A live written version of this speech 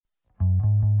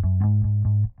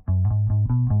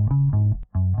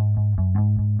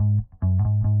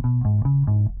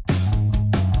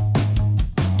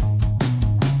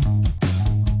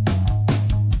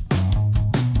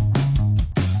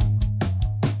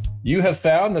You have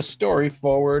found the Story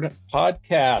Forward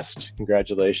podcast.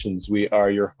 Congratulations. We are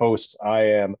your hosts. I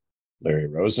am Larry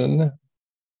Rosen.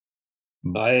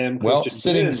 I am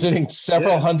Christian sitting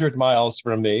several hundred miles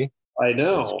from me. I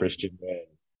know. Is Christian Wynn.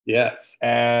 Yes.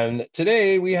 And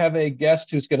today we have a guest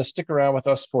who's going to stick around with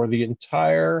us for the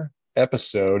entire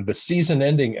episode, the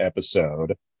season-ending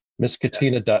episode, Miss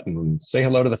Katina Dutton. Say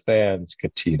hello to the fans,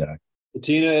 Katina.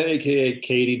 Katina, a.k.a.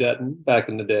 Katie Dutton, back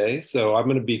in the day. So I'm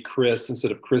going to be Chris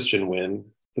instead of Christian Wynn,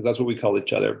 because that's what we called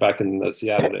each other back in the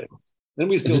Seattle days. And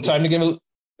we still. Is it time to give a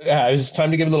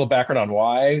little background on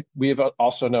why we have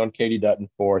also known Katie Dutton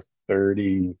for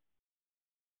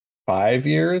 35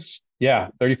 years? Yeah,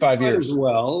 35 years. As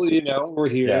well, we're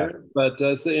here. Yeah. But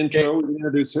as the intro, we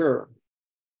introduce her.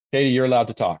 Katie, you're allowed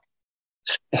to talk.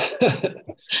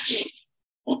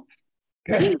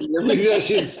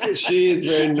 She is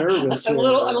very nervous. I'm a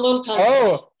little tongue.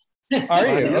 Oh, are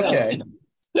you? Okay.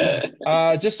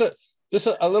 Just a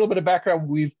little bit of background.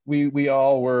 We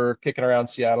all were kicking around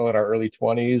Seattle in our early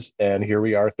 20s, and here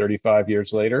we are 35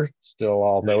 years later, still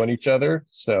all knowing each other.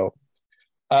 So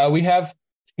we have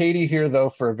Katie here,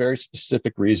 though, for a very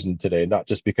specific reason today, not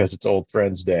just because it's Old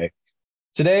Friends Day.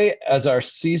 Today, as our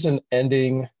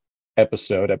season-ending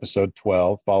episode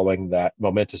 12, following that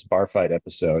momentous bar fight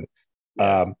episode,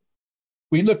 yes.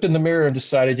 We looked in the mirror and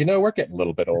decided, we're getting a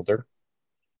little bit older,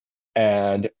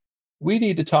 and we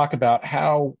need to talk about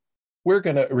how we're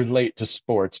going to relate to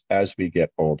sports as we get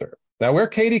older. Now, where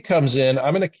Katie comes in,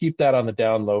 I'm going to keep that on the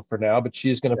down low for now, but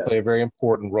she's going to play a very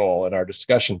important role in our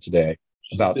discussion today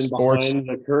about sports. Behind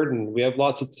the curtain. We have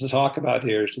lots to talk about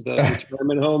here. So the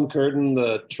retirement home curtain,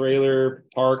 the trailer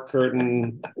park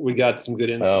curtain. We got some good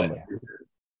insight.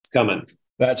 It's coming.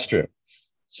 That's true.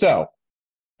 So,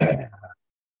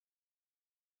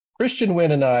 Christian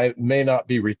Wynn and I may not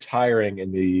be retiring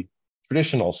in the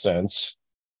traditional sense.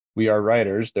 We are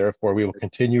writers, therefore we will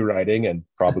continue writing and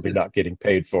probably not getting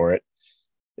paid for it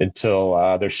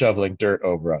until they're shoveling dirt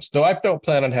over us. So I don't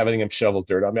plan on having them shovel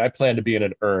dirt on me. I plan to be in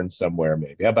an urn somewhere,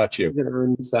 maybe. How about you? An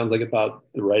urn sounds like about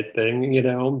the right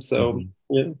thing, So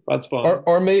yeah, that's fun.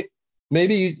 Or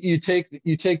maybe you take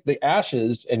the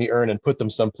ashes in the urn and put them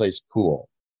someplace cool.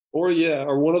 Or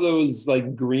one of those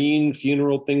like green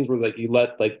funeral things where like you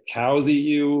let like cows eat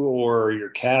you or your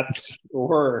cats,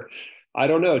 or I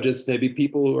don't know, just maybe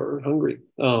people who are hungry.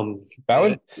 I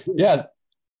wouldn't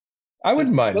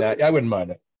mind that. I wouldn't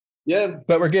mind it. Yeah,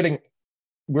 but we're getting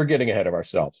ahead of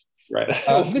ourselves. Right.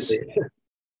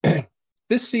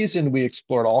 This season we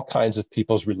explored all kinds of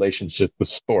people's relationships with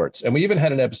sports, and we even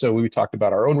had an episode where we talked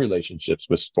about our own relationships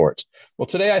with sports. Well,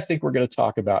 today I think we're going to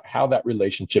talk about how that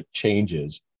relationship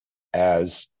changes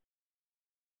as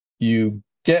you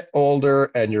get older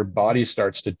and your body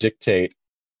starts to dictate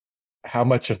how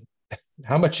much you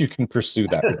can pursue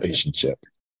that relationship.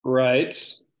 Right.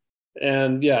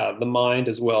 And the mind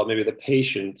as well, maybe the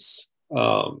patience.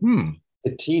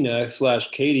 Katina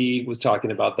 / Katie was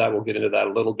talking about that. We'll get into that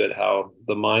a little bit, how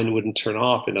the mind wouldn't turn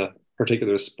off in a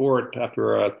particular sport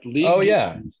after a league. Oh,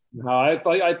 yeah. How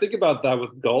I think about that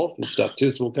with golf and stuff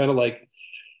too. So we'll kind of like,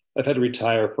 I've had to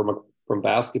retire from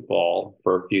basketball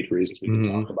for a few reasons we can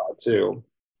talk about too.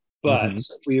 But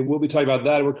we will be talking about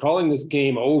that. We're calling this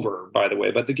game over, by the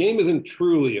way, but the game isn't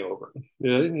truly over.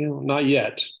 Not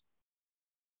yet.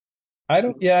 I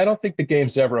don't think the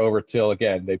game's ever over till,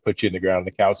 again, they put you in the ground and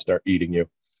the cows start eating you.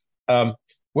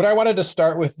 What I wanted to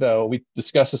start with, though, we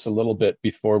discussed this a little bit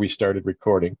before we started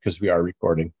recording, because we are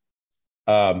recording.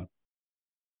 What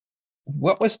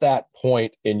was that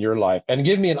point in your life? And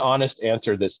give me an honest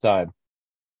answer this time.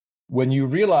 When you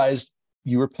realized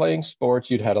you were playing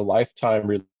sports, you'd had a lifetime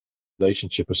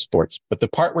relationship with sports, but the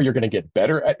part where you're going to get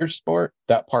better at your sport,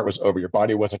 that part was over. Your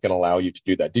body wasn't going to allow you to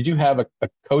do that. Did you have a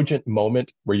cogent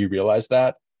moment where you realized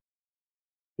that?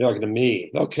 You're talking to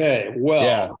me. Okay,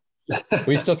 well. Yeah.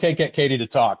 We still can't get Katie to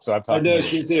talk, so I'm talking. I know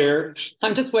she's here.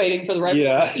 I'm just waiting for the right.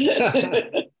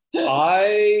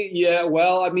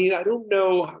 Well, I mean, I don't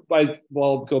know.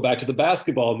 I'll go back to the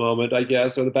basketball moment, I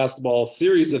guess, or the basketball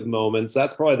series of moments.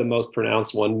 That's probably the most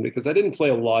pronounced one, because I didn't play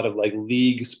a lot of like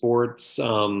league sports.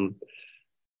 And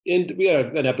we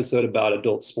had an episode about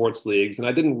adult sports leagues, and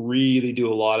I didn't really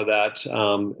do a lot of that.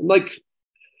 Playing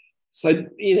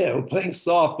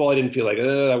softball, I didn't feel like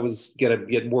I was gonna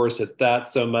get worse at that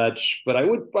so much. But I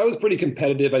was pretty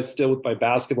competitive. I still, with my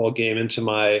basketball game, into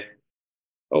my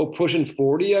pushing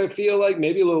 40, I feel like,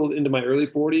 maybe a little into my early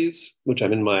 40s, which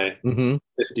I'm in my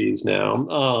 50s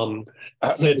now.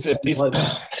 Mid-50s.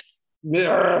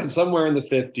 Somewhere in the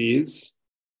 50s.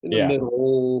 In the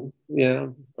middle,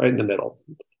 right in the middle.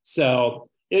 So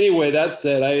Anyway, that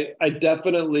said, I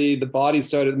definitely, the body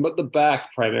started, but the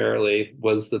back primarily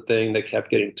was the thing that kept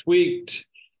getting tweaked.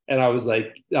 And I was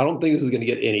like, I don't think this is going to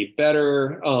get any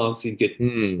better. So it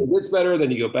gets better,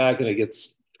 then you go back and it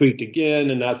gets tweaked again.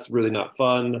 And that's really not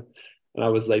fun. And I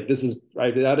was like, I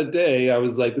had a day, I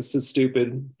was like, this is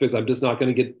stupid because I'm just not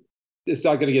going to get, it's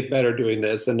not going to get better doing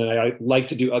this. And then I like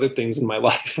to do other things in my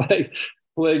life. I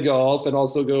play golf and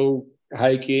also go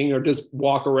hiking or just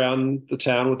walk around the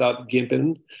town without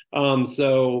gimping.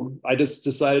 So I just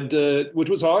decided to, which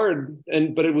was hard.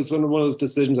 But it was one of those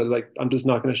decisions. I was like, I'm just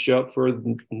not going to show up for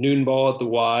the noon ball at the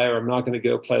Y, or I'm not going to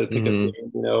go play the pickup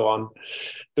game, on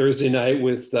Thursday night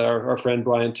with our friend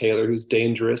Brian Taylor, who's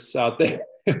dangerous out there.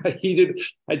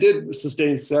 I did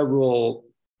sustain several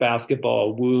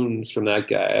basketball wounds from that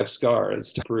guy. I have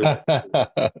scars to prove it.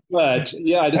 But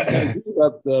yeah, I just kind of grew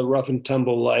up the rough and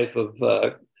tumble life of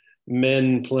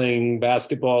men playing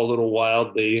basketball a little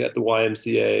wildly at the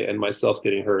YMCA and myself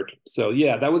getting hurt. So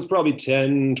yeah, that was probably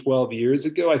 10, 12 years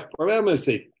ago. I'm going to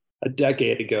say a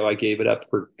decade ago, I gave it up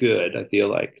for good, I feel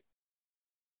like.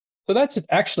 So that's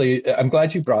actually, I'm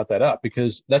glad you brought that up,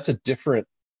 because that's a different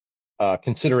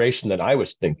consideration than I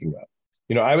was thinking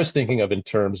of. I was thinking of in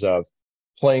terms of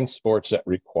playing sports that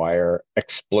require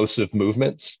explosive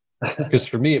movements. Because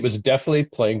for me, it was definitely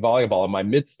playing volleyball in my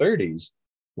mid-30s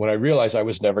when I realized I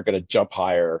was never going to jump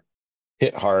higher,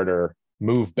 hit harder,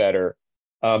 move better.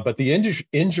 But the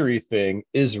injury thing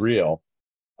is real.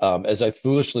 As I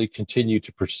foolishly continue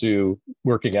to pursue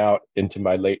working out into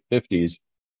my late 50s,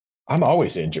 I'm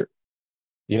always injured,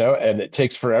 and it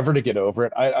takes forever to get over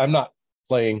it. I'm not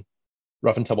playing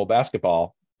rough and tumble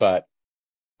basketball, but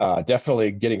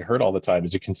definitely getting hurt all the time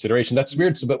is a consideration. That's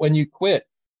weird. So, but when you quit,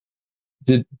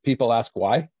 did people ask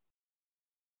why?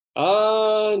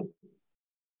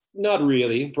 Not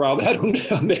really. Probably. I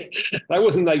don't know. I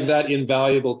wasn't like that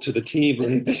invaluable to the team or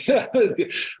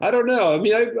anything. I don't know. I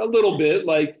mean, a little bit,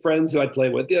 like friends who I'd play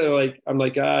with. I'm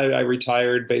like, I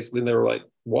retired basically, and they were like,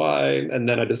 why? And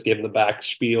then I just gave them the back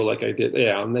spiel like I did.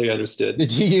 Yeah, and they understood.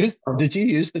 Did you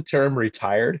use the term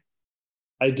retired?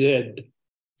 I did.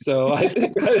 So I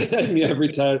think I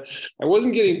retired. I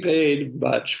wasn't getting paid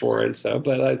much for it,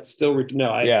 but I still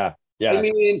Yeah. I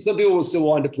mean, some people will still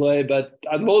want to play, but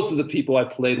most of the people I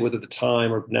played with at the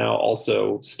time are now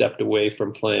also stepped away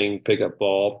from playing pickup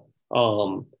ball.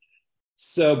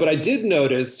 But I did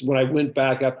notice when I went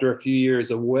back after a few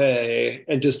years away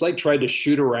and just like tried to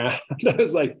shoot around, I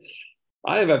was like,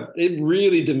 it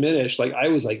really diminished. Like I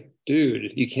was like,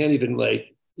 dude, you can't even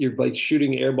you're like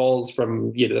shooting air balls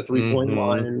from, the 3-point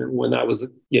line when that was,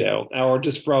 or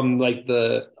just from like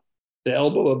the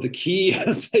elbow of the key. I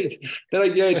was like,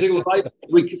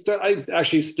 I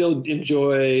actually still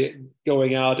enjoy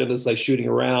going out and just like shooting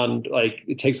around. Like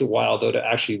it takes a while though to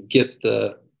actually get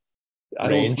the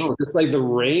range. I don't know, just like the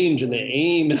range and the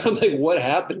aim. I'm like, what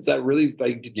happens? That really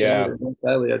like degenerated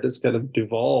badly. I just kind of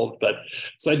devolved. But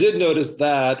so I did notice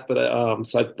that. But I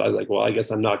was like, well, I guess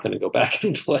I'm not going to go back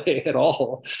and play at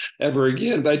all ever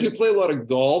again. But I do play a lot of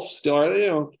golf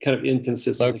still. Kind of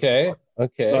inconsistent. Okay.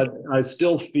 So I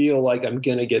still feel like I'm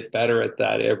going to get better at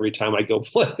that every time I go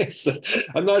play. So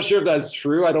I'm not sure if that's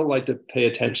true. I don't like to pay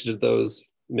attention to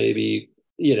those maybe,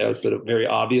 sort of very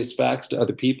obvious facts to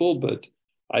other people, but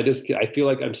I feel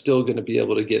like I'm still going to be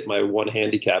able to get my one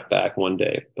handicap back one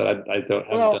day, but I haven't done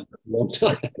it in a long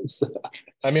time. So.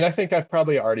 I mean, I think I've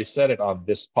probably already said it on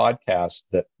this podcast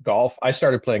that I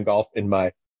started playing golf in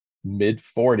my mid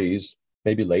 40s,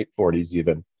 maybe late 40s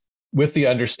even, with the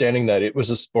understanding that it was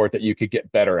a sport that you could get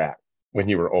better at when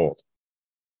you were old.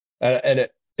 And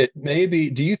it may be,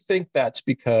 do you think that's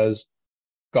because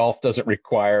golf doesn't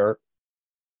require,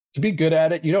 to be good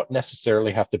at it, you don't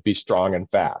necessarily have to be strong and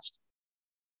fast.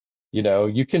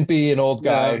 You can be an old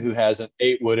guy who has an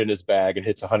 8-wood in his bag and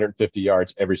hits 150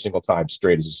 yards every single time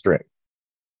straight as a string.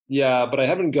 Yeah, but I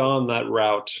haven't gone that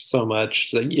route so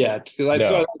much yet. Because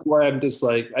that's why I'm just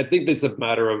like, I think it's a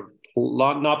matter of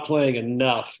not playing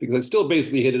enough, because I still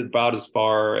basically hit it about as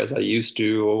far as I used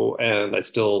to. And I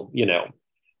still,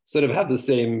 sort of have the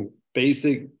same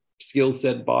basic skill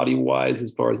set body wise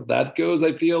as far as that goes,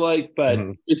 I feel like. But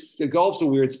golf's a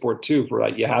weird sport too, for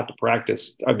like you have to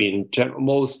practice. I mean,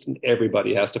 most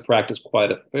everybody has to practice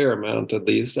quite a fair amount at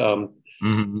least.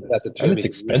 That's a term. And it's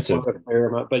expensive. A fair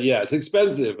amount, but yeah, it's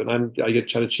expensive, and I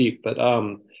get kind of cheap. But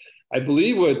I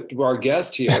believe what our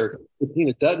guest here,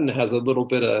 Katina Dutton, has a little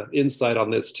bit of insight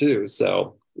on this too.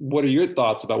 So what are your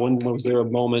thoughts about when was there a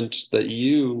moment that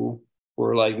you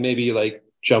were like maybe like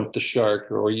jumped the shark,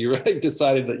 or you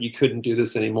decided that you couldn't do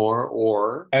this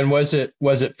anymore? And was it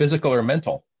physical or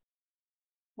mental?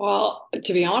 Well,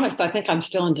 to be honest, I think I'm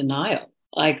still in denial.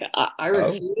 Like I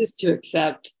refuse to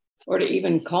accept or to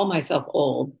even call myself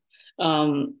old.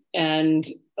 And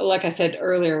like I said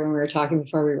earlier, when we were talking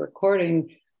before we were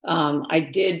recording, I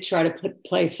did try to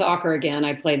play soccer again.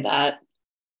 I played that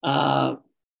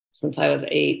since I was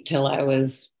 8 till I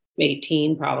was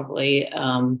 18, probably.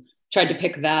 Tried to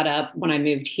pick that up when I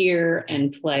moved here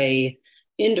and play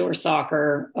indoor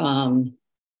soccer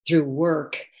through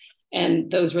work.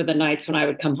 And those were the nights when I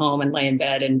would come home and lay in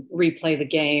bed and replay the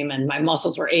game, and my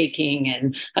muscles were aching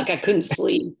and like I couldn't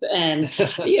sleep. And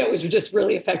it was just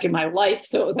really affecting my life.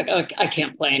 So it was like, oh, I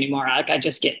can't play anymore. Like I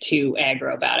just get too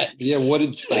aggro about it. Yeah. What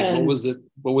was it?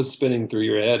 What was spinning through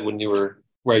your head when you were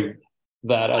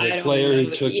that other player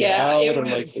who took you out?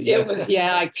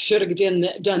 I should have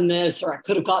done this, or I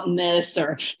could have gotten this,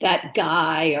 or that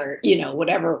guy, or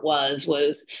whatever it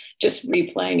was just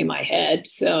replaying in my head.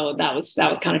 So that was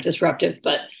kind of disruptive.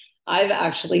 But I've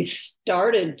actually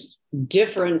started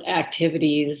different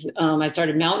activities. I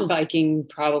started mountain biking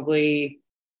probably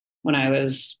when I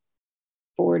was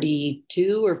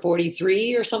 42 or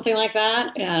 43 or something like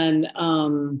that, and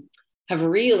have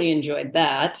really enjoyed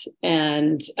that.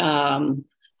 And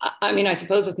I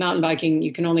suppose with mountain biking,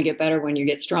 you can only get better when you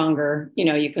get stronger.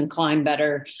 You can climb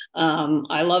better.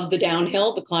 I love the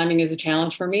downhill. The climbing is a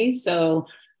challenge for me. So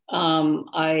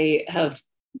I have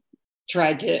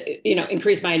tried to,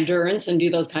 increase my endurance and do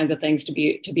those kinds of things to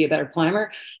be a better climber.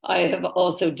 I have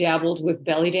also dabbled with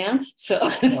belly dance. So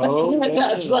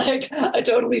that's like a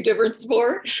totally different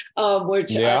sport,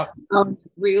 which I found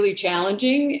really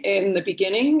challenging in the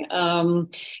beginning.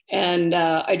 And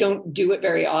I don't do it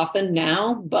very often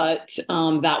now, but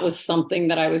that was something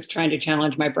that I was trying to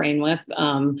challenge my brain with,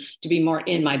 to be more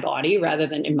in my body rather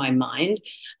than in my mind.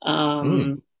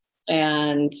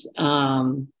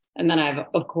 And then I've,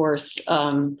 of course,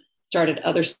 started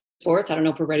other sports. I don't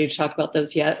know if we're ready to talk about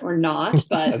those yet or not,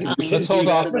 but let's hold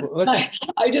off. Let's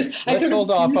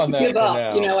hold off on that for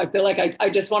now. I feel like I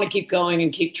just want to keep going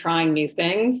and keep trying new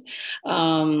things.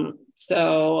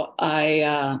 So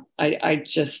I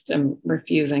just am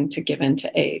refusing to give in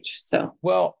to age. So,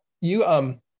 well, you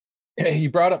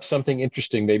brought up something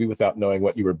interesting, maybe without knowing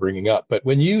what you were bringing up, but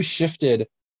when you shifted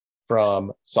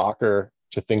from soccer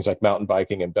to things like mountain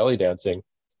biking and belly dancing,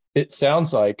 it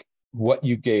sounds like what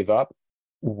you gave up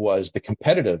was the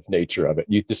competitive nature of it.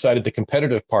 You decided the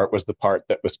competitive part was the part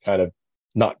that was kind of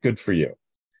not good for you.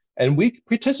 And we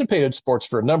participated in sports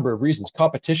for a number of reasons,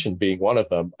 competition being one of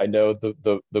them. I know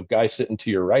the guy sitting to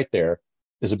your right there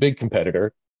is a big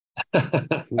competitor.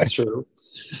 That's true.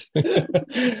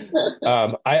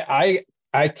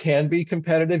 I can be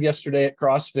competitive. Yesterday at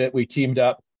CrossFit, we teamed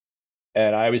up,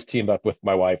 and I was teamed up with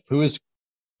my wife, who is,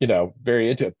 very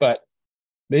into it, but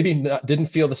maybe didn't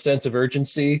feel the sense of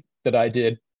urgency that I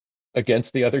did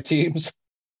against the other teams.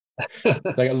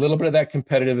 Like a little bit of that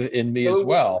competitive in me as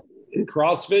well. In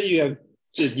CrossFit,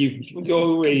 you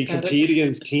go where you compete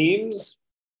against teams?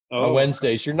 On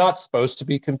Wednesdays. You're not supposed to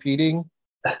be competing,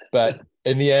 but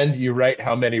in the end, you write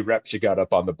how many reps you got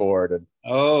up on the board. And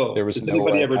there was does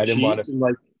anybody ever I didn't want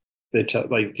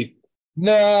to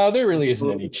No, there really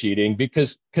isn't any cheating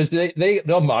because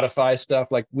they'll modify stuff.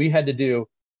 Like we had to do,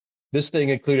 this thing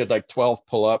included like 12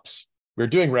 pull-ups. We were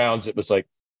doing rounds. It was like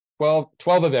 12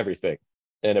 of everything.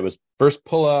 And it was first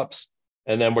pull-ups,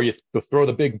 and then where you throw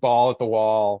the big ball at the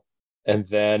wall, and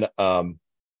then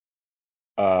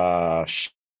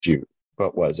shoot,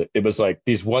 what was it? It was like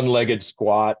these one-legged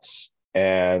squats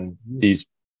and these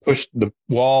push the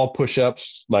wall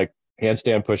push-ups, like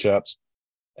handstand push-ups,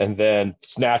 and then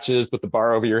snatches with the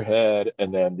bar over your head,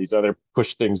 and then these other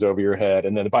push things over your head,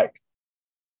 and then the bike.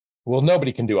 Well,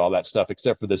 nobody can do all that stuff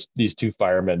except for these two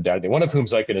firemen down there, one of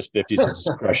whom's like in his 50s and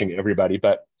just crushing everybody.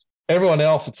 But everyone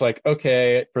else, it's like,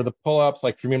 okay, for the pull-ups,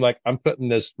 like for me, I'm like, I'm putting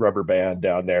this rubber band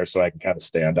down there so I can kind of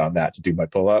stand on that to do my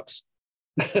pull-ups.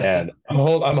 And I'm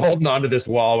holding onto this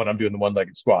wall when I'm doing the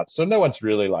one-legged squats. So no one's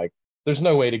really like, there's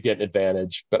no way to get an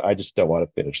advantage, but I just don't want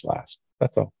to finish last.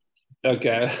 That's all.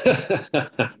 Okay.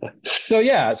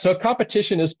 So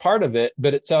competition is part of it,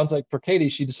 but it sounds like for Katie,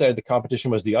 she decided the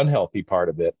competition was the unhealthy part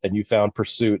of it, and you found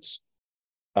pursuits.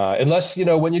 Unless,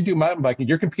 when you do mountain biking,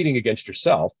 you're competing against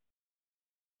yourself.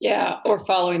 Yeah, or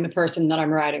following the person that I'm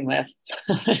riding with.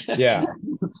 Yeah.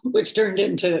 Which turned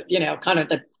into, kind of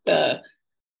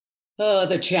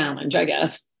the challenge, I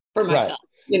guess, for myself,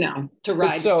 to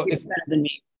ride better than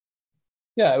me.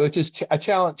 Yeah, which is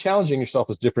challenging yourself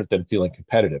is different than feeling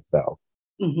competitive, though.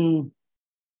 Mm-hmm.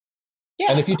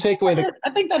 Yeah, and if you take away I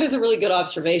think that is a really good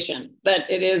observation, that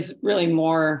it is really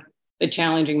more the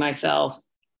challenging myself,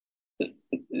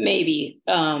 maybe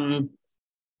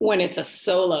when it's a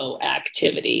solo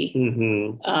activity.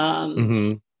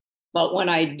 But when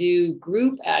I do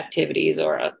group activities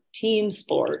or a team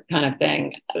sport kind of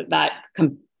thing, that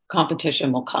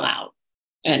competition will come out,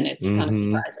 and it's kind of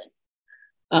surprising.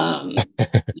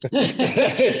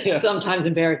 Sometimes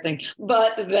embarrassing,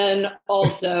 but then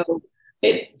also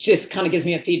it just kind of gives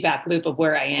me a feedback loop of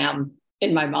where I am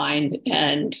in my mind,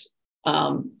 and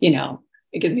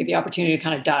it gives me the opportunity to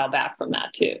kind of dial back from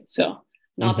that too. So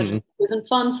not that it isn't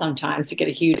fun sometimes to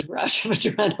get a huge rush of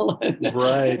adrenaline,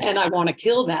 right? And I want to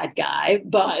kill that guy,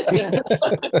 but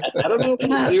I don't know.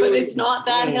 But it's not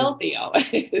that healthy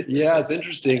always. Yeah, it's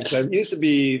interesting because I used to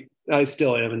be. I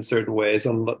still am in certain ways.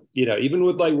 I'm, even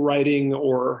with like writing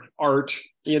or art,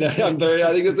 I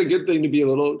think it's a good thing to be a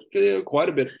little, quite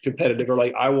a bit competitive, or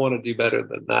like, I want to do better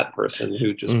than that person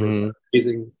who just wrote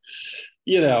amazing,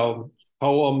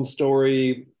 poem,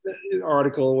 story,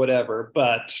 article, whatever.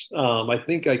 But I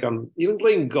think like I'm even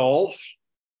playing golf.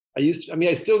 I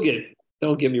still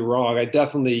don't get me wrong, I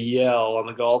definitely yell on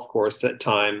the golf course at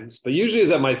times, but usually it's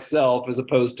at myself as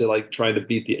opposed to like trying to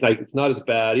beat it's not as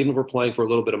bad, even if we're playing for a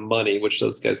little bit of money, which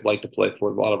those guys like to play for,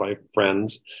 a lot of my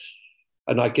friends.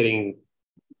 I'm not getting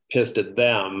pissed at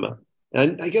them.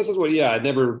 And I guess that's what,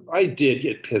 I did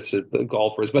get pissed at the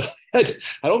golfers, but I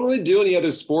don't really do any other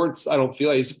sports. I don't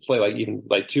feel I used to play like even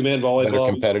like 2-man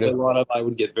volleyball. Competitive. I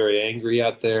would get very angry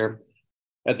out there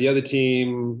at the other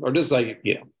team, or just like,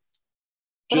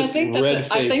 But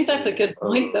I think that's a good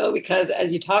point, though, because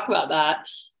as you talk about that,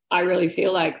 I really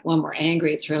feel like when we're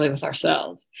angry, it's really with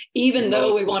ourselves. Even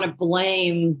though we want to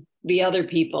blame the other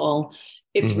people,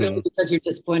 it's really because you're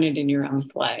disappointed in your own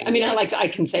play. I mean, I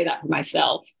can say that for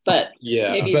myself, but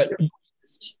maybe.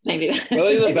 Well,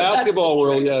 in the basketball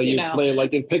world, you play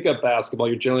like in pickup basketball,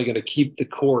 you're generally going to keep the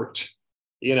court.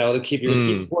 To keep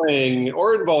playing,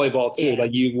 or in volleyball too,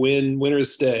 like you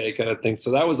winners stay kind of thing.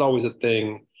 So that was always a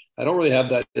thing. I don't really have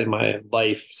that in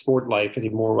my sport life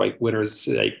anymore. Like winners,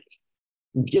 like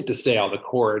get to stay on the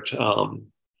court. And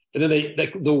then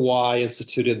the Y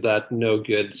instituted that no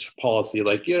good policy.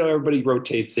 Like, everybody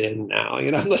rotates in now.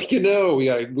 And I'm like,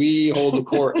 we hold the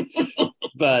court.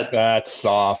 But that's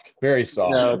soft, very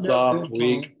soft. No, soft,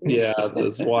 weak. Yeah,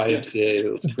 this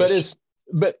YMCA.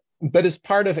 But as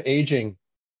part of aging,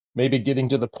 maybe getting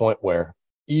to the point where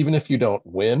even if you don't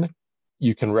win,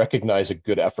 you can recognize a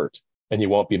good effort. And you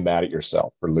won't be mad at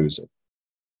yourself for losing.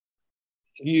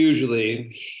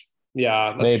 Usually.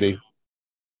 Yeah. Maybe. True.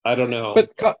 I don't know.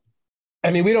 But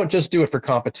we don't just do it for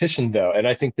competition, though. And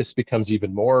I think this becomes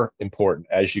even more important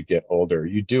as you get older.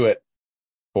 You do it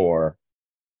for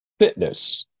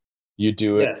fitness. You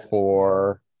do it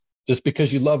for just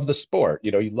because you love the sport.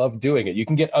 You love doing it. You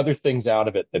can get other things out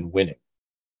of it than winning.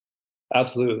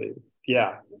 Absolutely.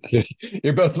 Yeah.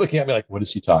 You're both looking at me like, what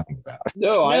is he talking about?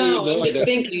 No, I'm just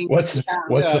thinking. What's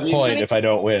the point if I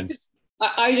don't win?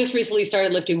 I just recently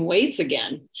started lifting weights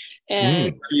again.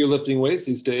 And are you lifting weights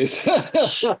these days? At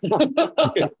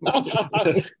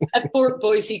Fort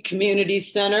Boise Community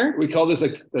Center. We call this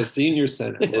a senior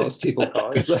center. Most people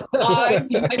call it. I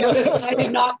noticed I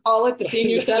did not call it the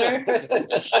senior center.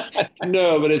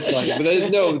 No, but it's fine.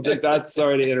 But that's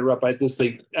sorry to interrupt. I just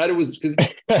think that it was because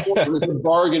it's a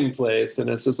bargain place, and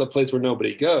it's just a place where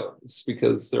nobody goes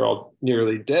because they're all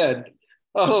nearly dead.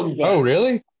 Oh,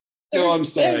 really? I'm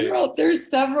sorry. There's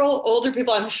several older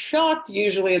people. I'm shocked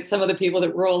usually at some of the people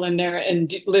that roll in there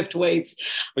and lift weights.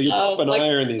 But you're pumping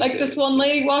iron these days. This one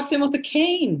lady walks in with a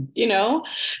cane,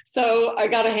 So I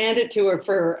got to hand it to her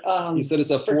for. You said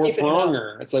it's a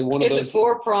 4-pronger. It's like one of those. It's a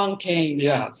 4-prong cane.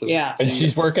 Yeah. Yeah. And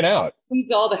she's working out.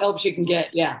 Needs all the help she can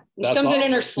get. Yeah. She comes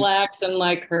in her slacks and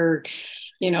like her,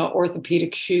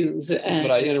 orthopedic shoes. And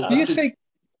do you think?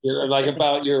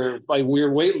 About your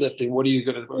weightlifting, what are you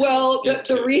going to? Well,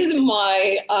 the reason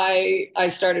why I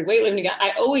started weightlifting,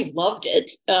 I always loved it,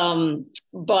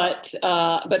 but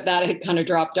that had kind of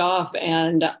dropped off,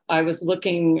 and I was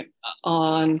looking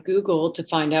on Google to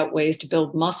find out ways to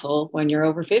build muscle when you're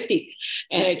over 50,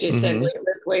 and it just said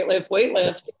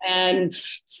weightlift, and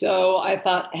so I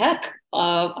thought, heck,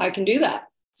 I can do that.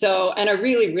 So, and I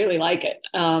really, really like it,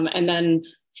 and then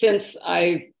since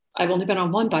I've only been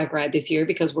on one bike ride this year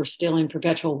because we're still in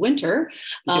perpetual winter.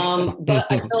 But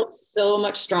I felt so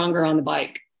much stronger on the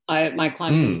bike. My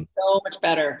climbing was so much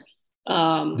better.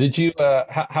 Did you,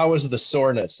 how was the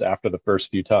soreness after the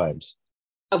first few times?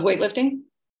 Of weightlifting?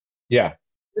 Yeah.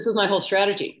 This is my whole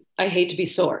strategy. I hate to be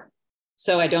sore,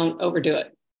 so I don't overdo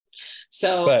it.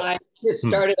 So I just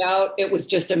started out, it was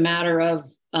just a matter of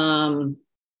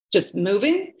just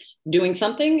moving, doing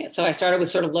something. So I started with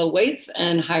sort of low weights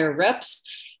and higher reps.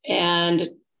 And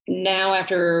now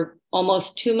after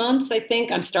almost 2 months, I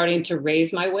think, I'm starting to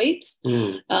raise my weights.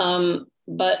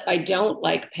 But I don't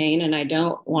like pain and I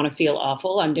don't want to feel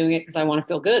awful. I'm doing it because I want to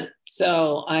feel good.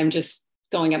 So I'm just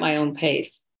going at my own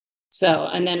pace. So,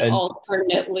 and then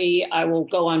alternately, I will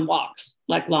go on walks,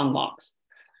 like long walks.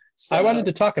 So, I wanted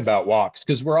to talk about walks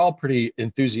because we're all pretty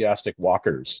enthusiastic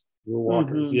walkers. We're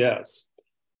walkers, yes.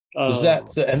 Is that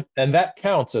and that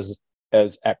counts as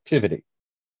activity?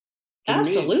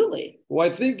 Absolutely. Well,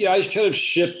 I think I kind of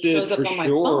shifted for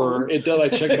sure. It does. I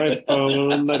check my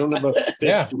phone. I don't have a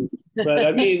Fitbit, but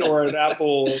I mean, or an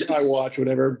Apple iWatch,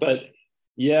 whatever. But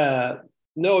yeah,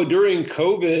 no. During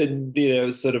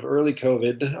COVID, sort of early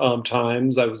COVID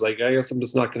times, I was like, I guess I'm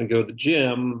just not going to go to the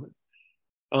gym.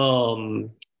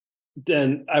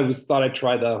 Then thought I'd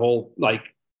try the whole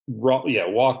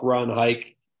walk, run,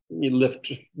 hike. You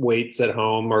lift weights at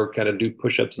home or kind of do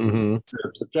push-ups and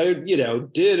trips, which I,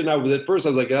 did. And at first I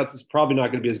was like, this is probably not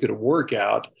going to be as good a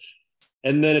workout.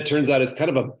 And then it turns out it's kind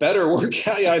of a better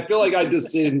workout. I feel like I just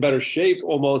stayed in better shape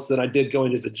almost than I did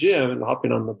going to the gym and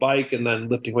hopping on the bike and then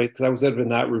lifting weights, because I was in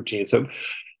that routine. So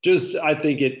I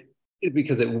think it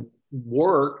because it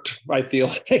worked, I feel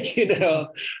like, and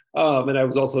I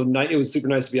was also it was super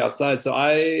nice to be outside. So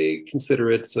I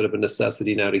consider it sort of a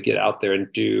necessity now to get out there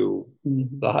and do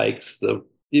the hikes,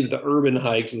 even the urban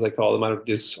hikes, as I call them. I don't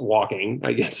just walking,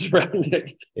 I guess.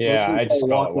 Yeah, I just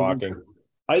call it walking.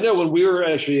 I know when we were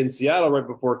actually in Seattle right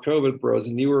before COVID, bros,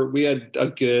 and we had a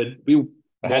good,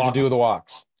 I had to do the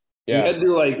walks. Yeah. We had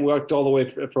to walked all the way,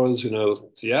 for those who know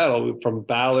Seattle, from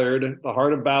Ballard, the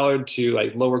heart of Ballard, to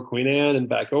Lower Queen Anne and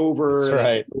back over. That's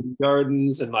right.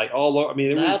 Gardens and all. I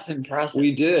mean, that's impressive.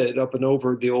 We did up and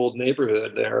over the old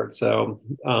neighborhood there. So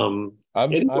I'm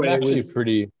actually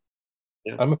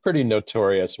I'm a pretty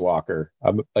notorious walker.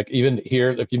 I'm even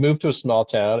here, if you move to a small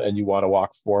town and you want to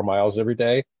walk 4 miles every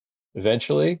day,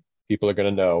 eventually people are going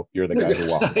to know you're the guy who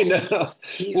walks. I know.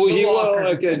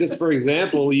 Okay, just for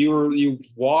example, you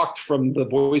walked from the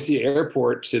Boise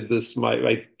airport to this,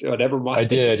 whatever. I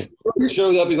did. He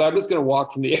showed up. He's like, I'm just going to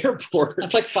walk from the airport.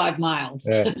 That's like 5 miles.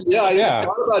 Yeah, I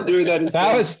thought about doing that in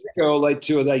San Francisco,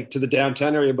 to the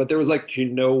downtown area, but there was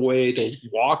no way to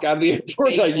walk out of the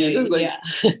airport.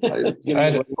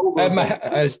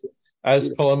 I was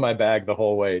pulling my bag the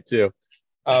whole way too.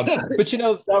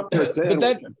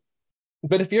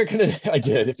 But if you're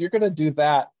gonna do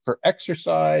that for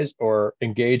exercise or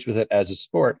engage with it as a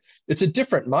sport, it's a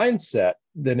different mindset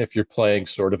than if you're playing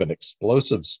sort of an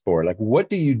explosive sport. What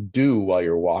do you do while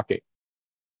you're walking?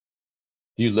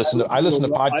 Do you listen I listen to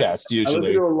podcasts usually. I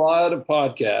listen to a lot of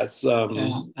podcasts,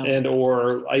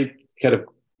 or I kind of,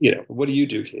 what do you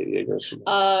do, Katie?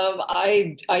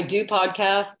 I do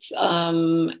podcasts,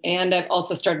 and I've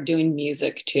also started doing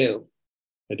music too.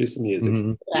 I do some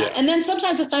music. Yeah. And then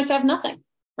sometimes it's nice to have nothing,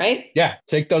 right? Yeah.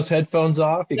 Take those headphones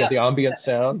off. You get the ambient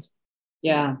sounds.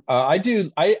 Yeah. I do.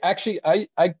 I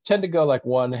tend to go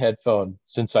one headphone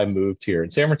since I moved here.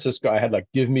 In San Francisco, I had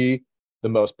give me the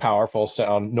most powerful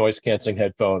sound noise canceling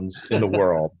headphones in the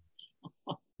world.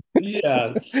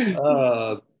 Yes.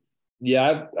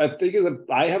 Yeah. I think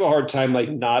I have a hard time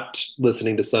not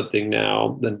listening to something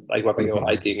now than if I go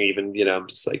hiking, even, I'm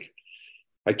just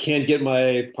I can't get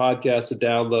my podcast to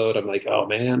download. I'm like, oh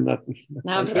man, I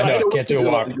can't do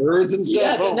a walk. Words and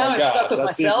stuff. Yeah, now I'm stuck with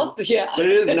myself. But it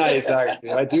is nice,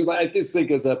 actually. I just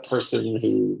think as a person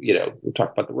who, we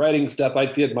talk about the writing stuff, I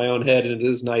did my own head, and it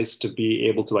is nice to be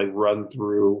able to run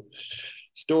through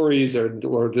stories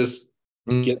or just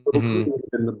get a little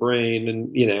in the brain,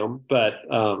 and But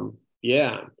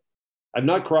yeah, I've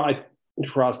not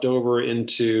crossed over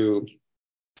into.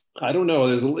 I don't know.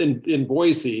 There's in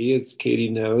Boise, as Katie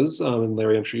knows, and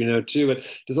Larry, I'm sure you know too, but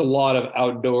there's a lot of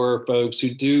outdoor folks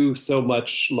who do so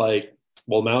much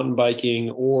mountain biking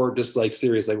or just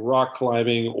serious rock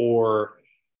climbing, or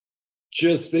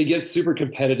just they get super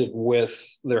competitive with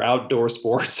their outdoor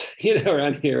sports,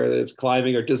 around here. It's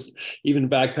climbing or just even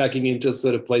backpacking into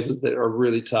sort of places that are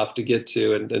really tough to get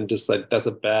to, and just that's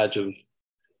a badge of,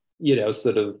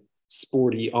 sort of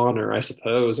sporty honor, I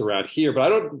suppose, around here. But I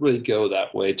don't really go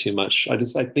that way too much. I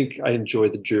think I enjoy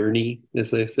the journey,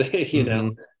 as they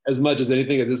say, as much as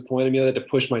anything at this point. I mean, I had to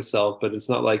push myself, but it's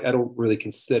not I don't really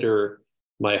consider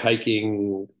my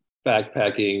hiking,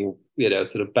 backpacking,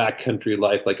 sort of backcountry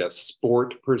life a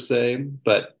sport per se,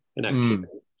 but an activity.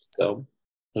 So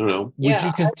I don't know. Would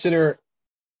you consider?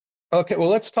 Okay, well,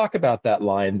 let's talk about that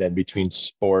line then between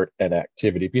sport and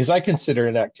activity, because I consider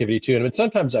an activity too. And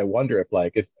sometimes I wonder if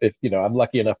I'm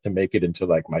lucky enough to make it into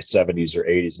my 70s or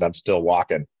 80s and I'm still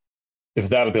walking, if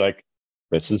that'll be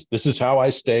this is how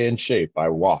I stay in shape. I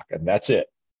walk, and that's it.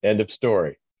 End of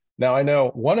story. Now, I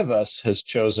know one of us has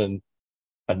chosen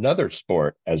another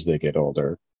sport as they get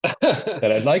older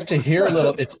that I'd like to hear a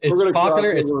little. It's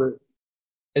popular.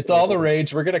 It's all the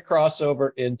rage. We're going to cross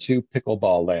over into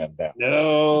pickleball land now.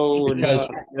 No,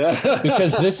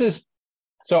 because this is.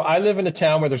 So I live in a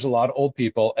town where there's a lot of old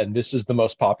people, and this is the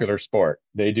most popular sport.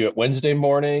 They do it Wednesday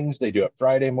mornings. They do it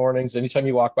Friday mornings. Anytime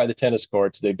you walk by the tennis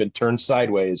courts, they've been turned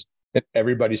sideways.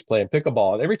 Everybody's playing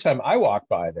pickleball. And every time I walk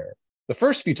by there, the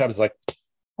first few times, like,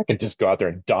 I could just go out there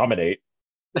and dominate.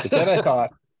 But then I thought,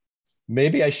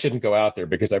 maybe I shouldn't go out there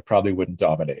because I probably wouldn't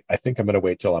dominate. I think I'm going to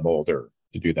wait till I'm older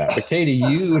to do that. But Katie,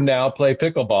 you now play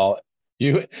pickleball.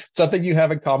 Something you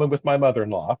have in common with my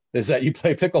mother-in-law is that you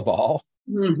play pickleball.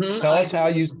 Mm-hmm. Tell us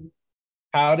how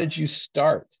did you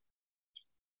start?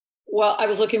 Well, I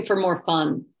was looking for more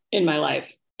fun in my life.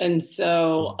 And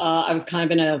so I was kind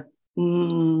of in a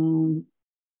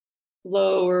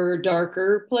lower,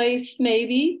 darker place,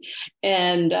 maybe.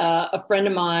 And a friend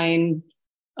of mine,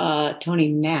 Tony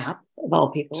Knapp, of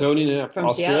all people. Tony Knapp, from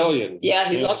Australian. Seattle. Yeah,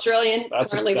 he's Australian,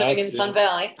 currently living in Sun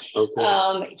Valley.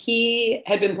 Okay. He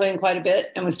had been playing quite a bit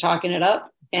and was talking it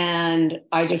up. And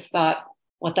I just thought,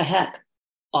 what the heck?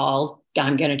 I'm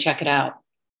going to check it out.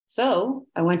 So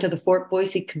I went to the Fort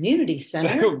Boise Community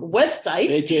Center website.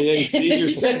 AKA Senior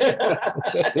Center.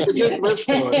 It's a good thrift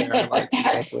store there. I like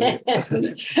that.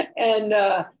 And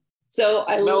so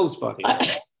it smells funny.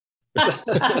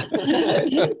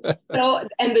 So,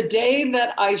 and the day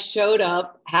that I showed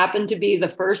up happened to be the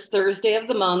first Thursday of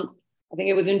the month. I think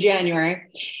it was in January.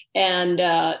 And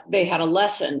they had a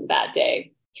lesson that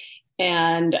day.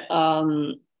 And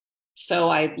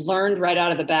so I learned right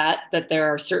out of the bat that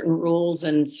there are certain rules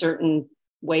and certain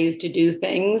ways to do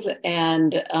things.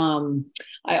 And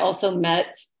I also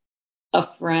met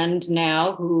a friend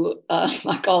now who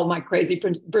I call my crazy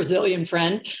Brazilian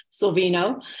friend,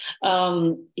 Silvino.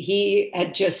 He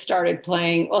had just started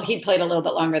playing. Well, he'd played a little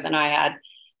bit longer than I had.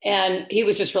 And he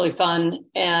was just really fun.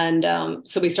 And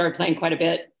so we started playing quite a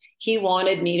bit. He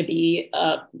wanted me to be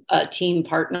a team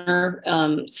partner.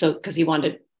 Because he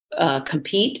wanted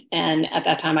compete. And at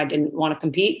that time I didn't want to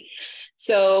compete.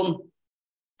 So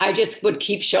I just would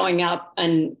keep showing up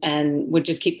and would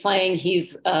just keep playing.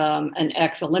 He's an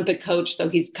ex-Olympic coach, so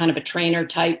he's kind of a trainer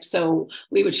type. So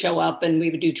we would show up and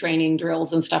we would do training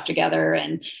drills and stuff together.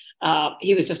 And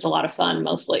he was just a lot of fun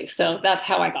mostly. So that's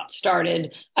how I got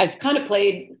started. I've kind of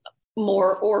played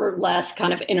more or less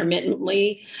kind of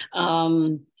intermittently.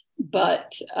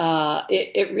 But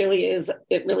it really is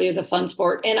a fun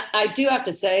sport. And I do have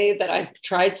to say that I've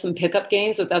tried some pickup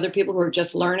games with other people who are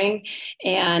just learning.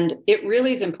 And it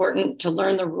really is important to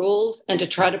learn the rules and to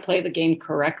try to play the game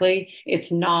correctly.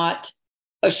 It's not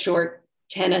a short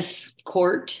tennis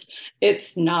court.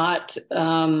 It's not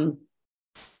racquetball.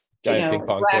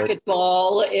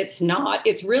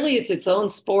 It's its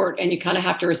own sport, and you kind of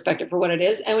have to respect it for what it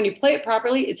is. And when you play it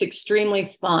properly, it's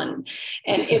extremely fun.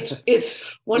 And it's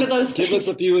one of those Give us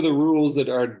a few of the rules that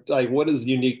are like, what is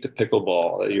unique to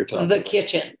pickleball that you're talking about? The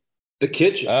kitchen. The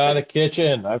kitchen. The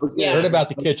kitchen. I've heard about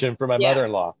the kitchen from my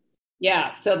mother-in-law.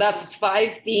 Yeah. So that's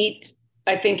 5 feet,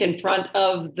 I think, in front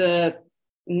of the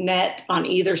net on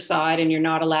either side, and you're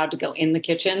not allowed to go in the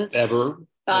kitchen. Ever.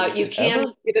 You can,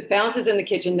 if it bounces in the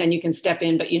kitchen, then you can step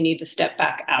in, but you need to step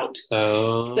back out.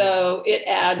 Oh. So it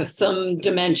adds some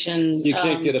dimensions. So you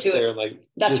can't get up there and like.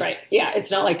 That's right. Yeah. It's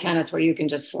not like tennis where you can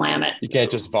just slam it. You can't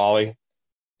just volley.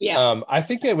 Yeah. I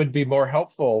think it would be more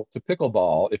helpful to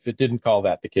pickleball if it didn't call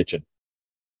that the kitchen.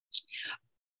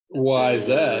 Why is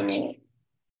that?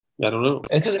 I don't know.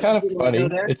 It's kind of funny.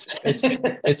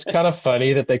 It's kind of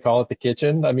funny that they call it the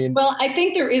kitchen. I mean, well, I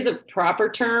think there is a proper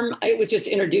term. It was just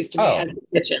introduced to me as the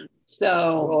kitchen.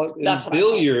 So that's what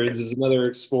billiards is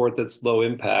another sport that's low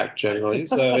impact generally.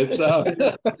 So it's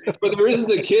but there is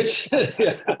the kitchen.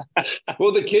 Yeah.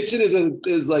 Well, the kitchen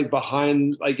is like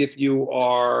behind, like if you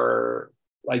are,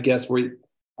 I guess I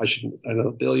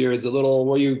know billiards a little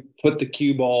where you put the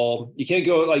cue ball. You can't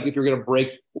go like if you're going to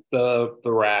break the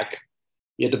rack.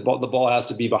 The ball has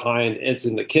to be behind. It's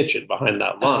in the kitchen behind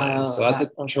that line. So that's a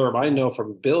term I know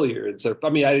from billiards. I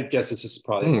mean, I guess this is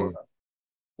probably more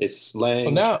it's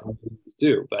slang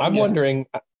too. But I'm wondering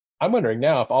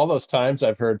now if all those times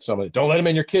I've heard someone, don't let him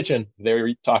in your kitchen, they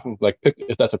were talking like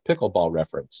if that's a pickleball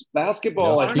reference.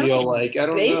 Basketball, I feel like I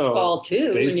don't know. Baseball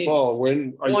too. Baseball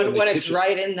when it's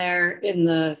right in there in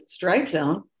the strike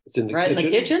zone. It's in the right kitchen?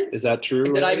 in the kitchen. Is that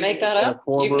true? Did I make that up?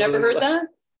 You've never heard that?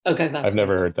 Okay, I've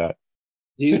never heard that.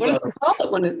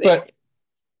 But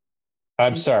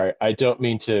I'm sorry, I don't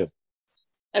mean to.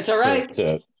 That's all right.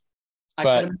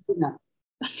 But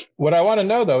what I want to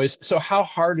know though is, so how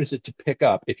hard is it to pick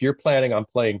up if you're planning on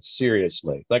playing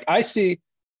seriously? Like I see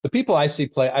the people I see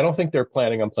play, I don't think they're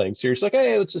planning on playing serious. Like,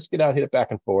 hey, let's just get out, hit it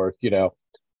back and forth.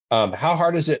 How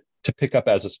hard is it to pick up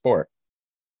as a sport?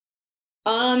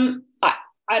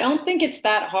 I don't think it's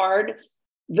that hard.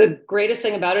 The greatest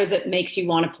thing about it is it makes you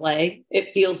want to play.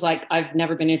 It feels like I've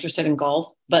never been interested in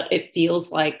golf, but it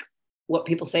feels like what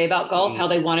people say about golf, how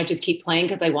they want to just keep playing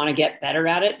because they want to get better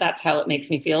at it. That's how it makes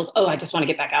me feel. Oh, I just want to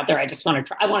get back out there. I just want to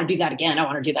try. I want to do that again. I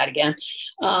want to do that again.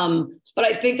 But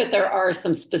I think that there are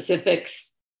some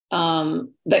specifics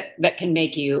that can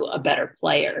make you a better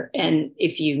player. And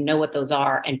if you know what those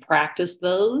are and practice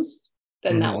those,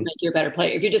 then that will make you a better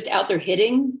player. If you're just out there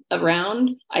hitting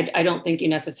around, I don't think you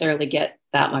necessarily get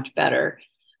that much better.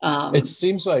 It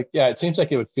seems like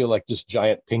it would feel like just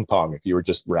giant ping pong if you were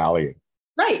just rallying.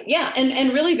 Right. Yeah.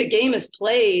 And really the game is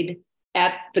played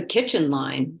at the kitchen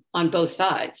line on both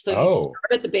sides. So you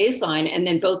start at the baseline and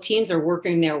then both teams are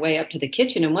working their way up to the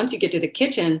kitchen. And once you get to the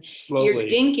kitchen, you're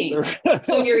dinking.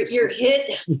 So your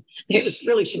hit, it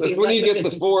really should That's be. when you get the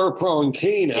 4-prong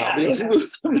cane out.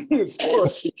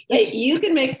 Hey, you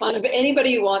can make fun of anybody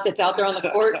you want that's out there on the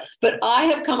court, but I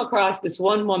have come across this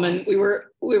one woman. We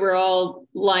were all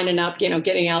lining up,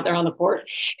 getting out there on the court,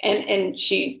 and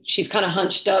she's kind of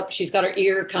hunched up. She's got her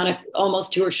ear kind of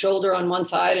almost to her shoulder on one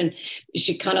side, and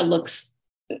she kind of looks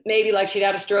maybe like she'd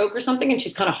had a stroke or something, and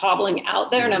she's kind of hobbling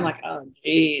out there. And I'm like, oh,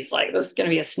 geez, like this is going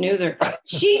to be a snoozer.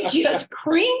 She just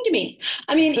creamed me.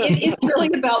 I mean, it's really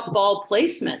about ball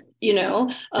placement, Yeah.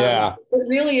 It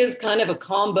really is kind of a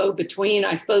combo between,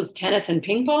 I suppose, tennis and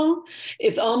ping pong.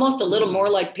 It's almost a little more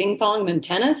like ping pong than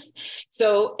tennis.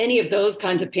 So any of those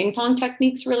kinds of ping pong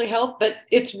techniques really help, but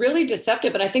it's really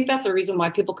deceptive. And I think that's the reason why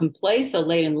people can play so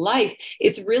late in life.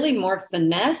 It's really more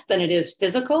finesse than it is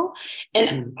physical.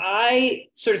 And I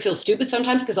sort of feel stupid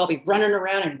sometimes because I'll be running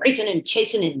around and racing and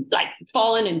chasing and like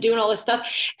falling and doing all this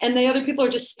stuff. And the other people are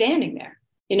just standing there,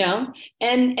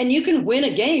 and you can win a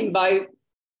game by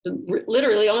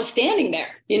literally almost standing there,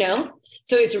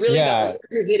 so it's really about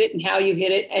where you hit it and how you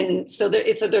hit it. And so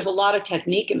there's a lot of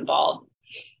technique involved.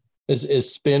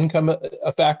 Is spin come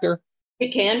a factor? It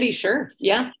can be, sure.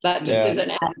 Yeah. That just is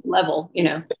an added level,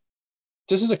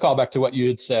 Just as a callback to what you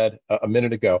had said a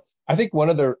minute ago, I think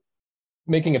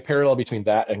making a parallel between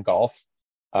that and golf,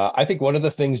 I think one of the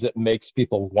things that makes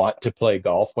people want to play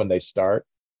golf when they start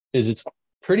is it's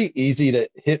pretty easy to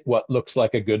hit what looks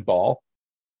like a good ball.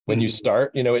 When you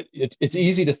start, it's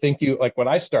easy to think like when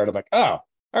I started, I'm like, oh,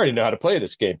 I already know how to play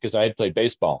this game because I had played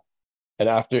baseball. And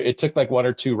after it took like 1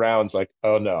 or 2 rounds, like,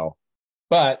 oh no.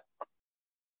 But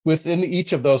within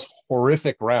each of those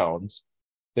horrific rounds,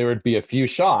 there would be a few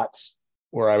shots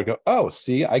where I would go, oh,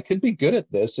 see, I could be good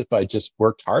at this if I just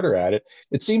worked harder at it.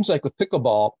 It seems like with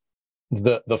pickleball,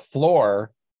 the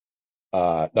floor,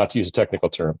 not to use a technical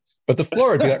term, but the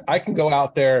floor would be like, I could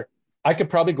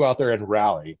probably go out there and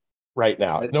rally right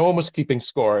now. If no one was keeping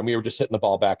score and we were just hitting the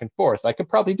ball back and forth, I could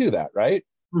probably do that, right?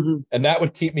 And that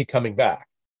would keep me coming back.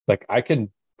 Like I can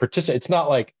participate. It's not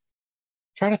like, I'm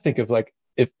trying to think of like,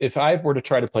 if I were to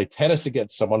try to play tennis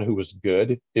against someone who was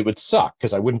good, it would suck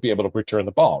because I wouldn't be able to return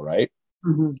the ball, right?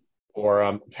 Or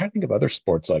I'm trying to think of other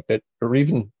sports like that, or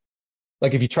even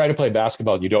like if you try to play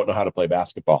basketball and you don't know how to play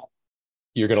basketball,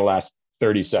 you're going to last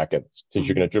 30 seconds because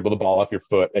you're going to dribble the ball off your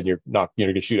foot and you're going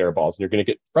to shoot air balls and you're going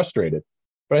to get frustrated.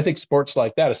 But I think sports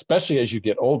like that, especially as you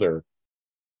get older,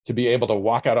 to be able to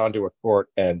walk out onto a court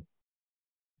and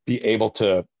be able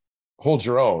to hold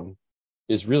your own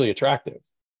is really attractive.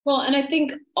 Well, and I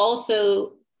think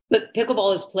also that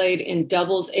pickleball is played in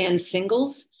doubles and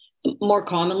singles. More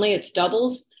commonly, it's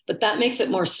doubles, but that makes it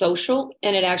more social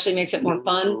and it actually makes it more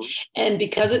fun. And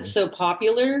because it's so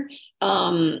popular,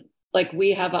 like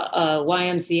we have a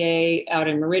YMCA out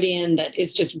in Meridian that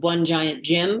is just one giant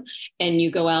gym, and you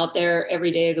go out there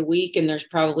every day of the week and there's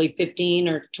probably 15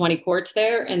 or 20 courts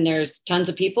there and there's tons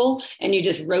of people and you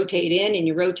just rotate in and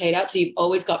you rotate out. So you've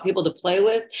always got people to play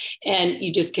with and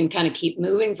you just can kind of keep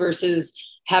moving versus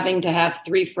having to have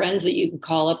 3 friends that you can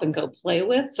call up and go play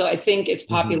with. So I think its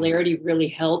popularity really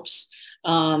helps.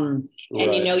 And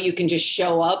you can just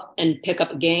show up and pick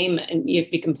up a game, and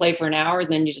if you can play for an hour,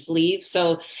 then you just leave.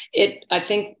 So I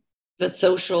think the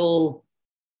social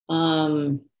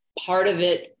part of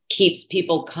it keeps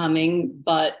people coming,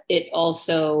 but it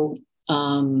also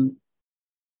I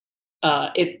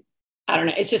don't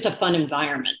know, it's just a fun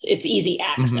environment. It's easy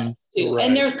access to,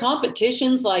 and there's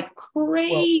competitions like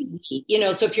crazy,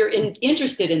 so if you're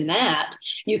interested in that,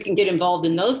 you can get involved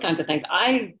in those kinds of things.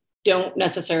 I'm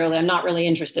not really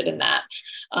interested in that.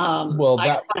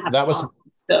 That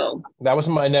was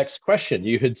my next question.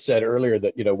 You had said earlier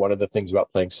that, one of the things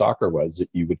about playing soccer was that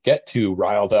you would get too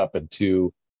riled up and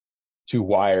too too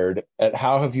wired. And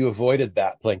how have you avoided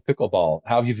that playing pickleball?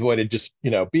 How have you avoided just,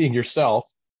 being yourself?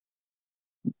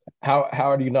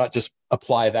 How do you not just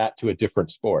apply that to a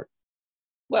different sport?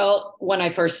 Well, when I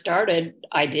first started,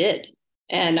 I did.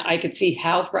 And I could see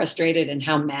how frustrated and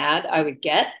how mad I would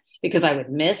get because I would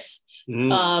miss,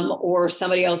 or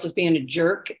somebody else was being a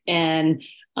jerk. And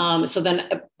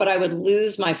but I would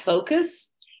lose my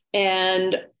focus,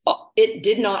 and it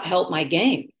did not help my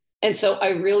game. And so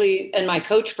and my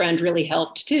coach friend really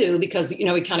helped too, because,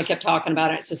 we kind of kept talking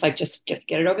about it. It's just like, just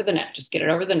get it over the net, just get it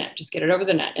over the net, just get it over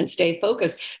the net and stay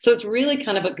focused. So it's really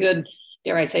kind of a good,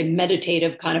 dare I say,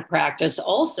 meditative kind of practice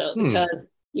also, because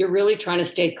you're really trying to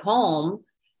stay calm,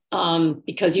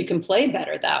 because you can play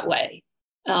better that way.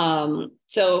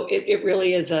 So it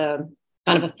really is a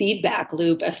kind of a feedback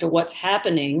loop as to what's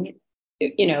happening,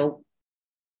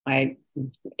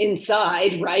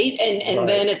 inside, right? And Right.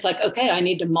 Then it's like, okay, I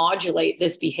need to modulate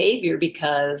this behavior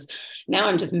because now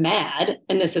I'm just mad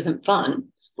and this isn't fun.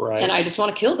 Right. And I just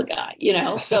want to kill the guy,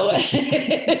 so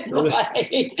it's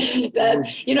like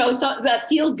that, so that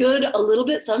feels good a little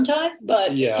bit sometimes,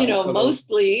 but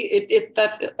mostly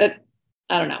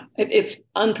I don't know, it's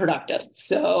unproductive.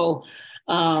 So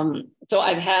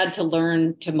I've had to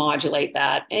learn to modulate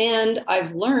that. And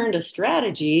I've learned a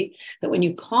strategy that when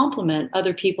you compliment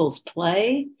other people's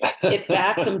play, it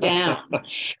backs them down.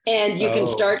 And you can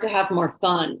start to have more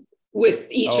fun with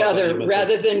each other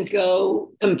rather than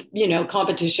go,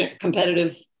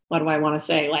 competitive. What do I want to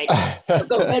say? Like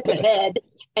go head to head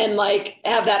and like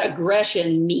have that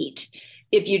aggression meet.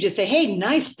 If you just say, "Hey,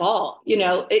 nice ball,"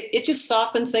 it just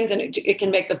softens things and it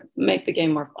can make the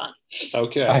game more fun.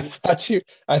 Okay. I thought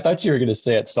you were going to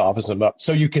say it softens them up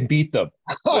so you can beat them.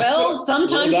 Well,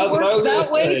 sometimes it works that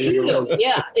way too.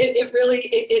 Yeah, it really,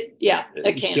 it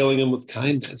can. Killing them with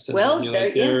kindness. Well,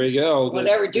 there we go.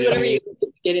 Whatever, do whatever you can to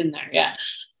get in there. Yeah.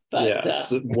 But,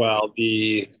 yes.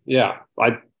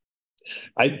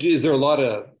 Is there a lot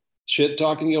of shit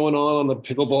talking going on the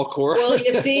pickleball court? Well,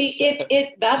 you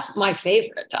see, that's my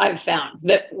favorite. I've found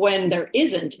that when there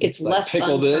isn't, it's less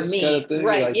fun for me. Kind of thing,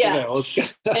 right? like, yeah.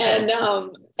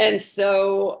 And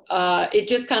so it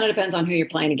just kind of depends on who you're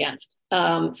playing against.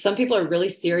 Some people are really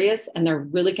serious and they're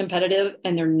really competitive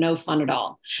and they're no fun at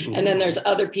all. Mm-hmm. And then there's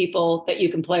other people that you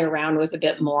can play around with a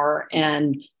bit more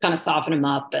and kind of soften them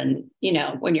up. And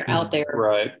when you're out there,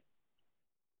 right.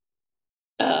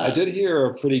 I did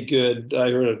hear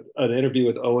I heard an interview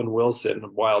with Owen Wilson a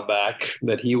while back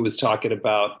that he was talking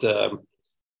about,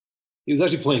 he was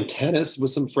actually playing tennis with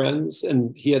some friends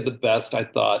and he had the best, I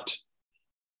thought,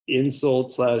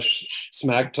 insult /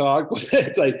 smack talk.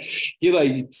 Like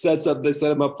he set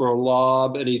him up for a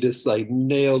lob and he just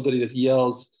nails it. He just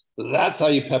yells, "That's how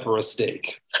you pepper a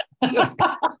steak."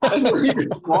 And he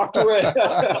walked away.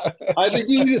 I think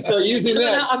you need to start using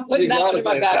that. I'm putting that in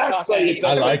my back pocket.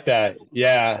 I like that.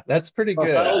 Yeah, that's pretty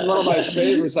good. That was one of my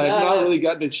favorites. I've not really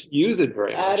gotten to use it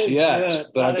very much yet. Good.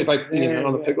 But if on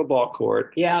the pickleball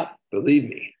court, believe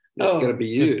me, it's going to be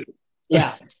used.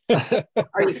 Yeah.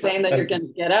 Are you saying that you're going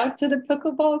to get out to the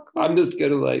pickleball court? I'm just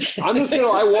going to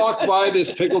I walk by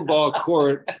this pickleball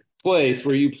court place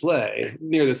where you play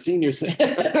near the senior center.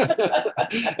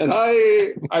 And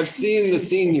I've seen the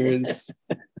seniors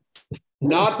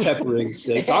not peppering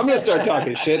sticks. So I'm going to start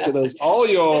talking shit to all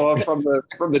y'all from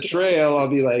the trail. I'll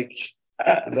be like,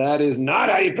 "That is not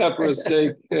how you pepper a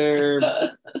steak there,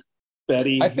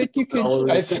 Betty." I think you can.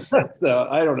 So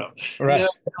I don't know. Right.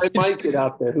 I might get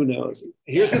out there. Who knows?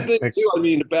 Here's the thing too.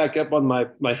 To back up on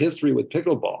my history with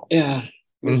pickleball. Yeah.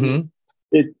 Mm-hmm.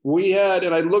 We had,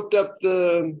 and I looked up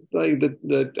the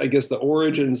I guess the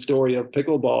origin story of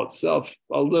pickleball itself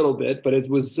a little bit, but it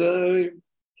was I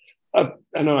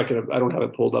know I don't have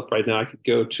it pulled up right now. I could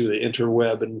go to the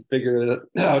interweb and figure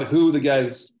out who the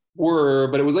guys were,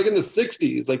 but it was in the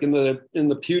 60s, in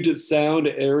the Puget Sound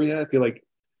area. I feel like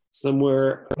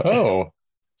somewhere. Oh,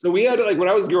 so we had when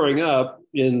I was growing up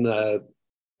in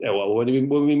when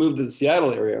we moved to the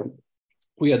Seattle area,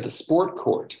 we had the sport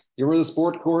court. You remember the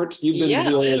sport court? You've been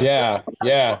yeah.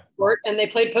 Sport, and they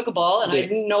played pickleball, and I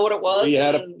didn't know what it was.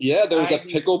 There was a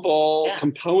pickleball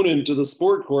component to the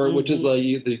sport court, which is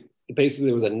basically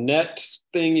there was a net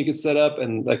thing you could set up,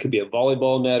 and that could be a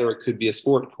volleyball net or it could be a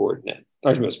sport court net.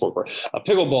 Or a sport court, a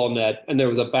pickleball net, and there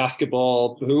was a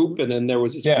basketball hoop, and then there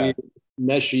was this weird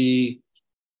meshy,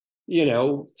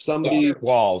 somebody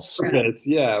walls.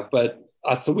 But.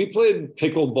 So we played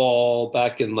pickleball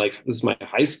back in this is my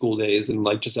high school days and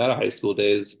just out of high school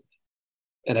days.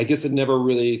 And I guess it never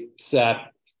really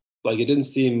sat, it didn't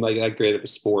seem like that great of a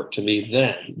sport to me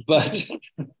then, but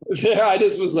Yeah, I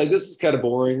just was like, this is kind of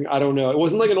boring. I don't know. It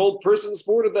wasn't like an old person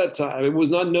sport at that time. It was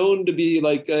not known to be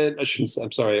like, I shouldn't say,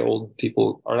 I'm sorry, old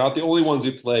people are not the only ones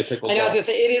who play pickleball. I know, I was gonna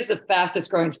say, it is the fastest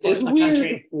growing sport It's in the weird.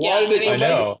 country. Why did it I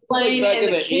know. Playing, Back and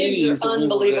in the the kids 80s, are it was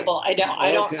unbelievable. like-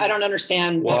 I don't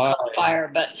understand Why? what caught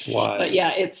fire, but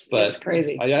yeah, it's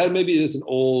crazy. I had maybe just an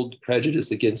old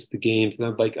prejudice against the game. And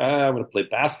I'm like, I'm going to play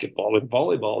basketball and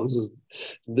volleyball.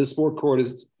 This sport court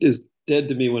is dead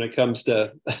to me when it comes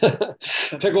to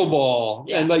pickleball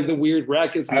and like the weird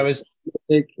rackets.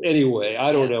 Anyway,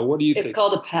 I don't know. What do you think? It's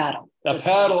called a paddle. A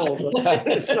paddle.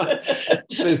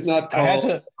 It's not called.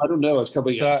 I don't know. It's called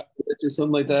or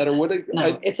something like that, or what?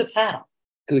 It's a paddle.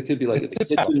 Because it could be like the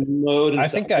kitchen mode. And I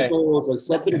think it's like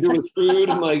something to do with food,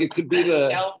 and like it could be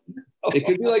it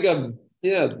could be like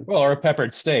or a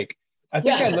peppered steak. I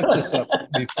think I looked this up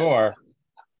before.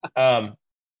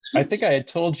 I think I had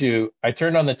told you I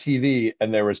turned on the TV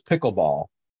and there was pickleball,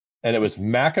 and it was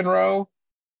McEnroe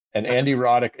and Andy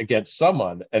Roddick against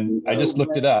someone, and I just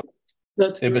looked it up.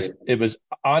 It was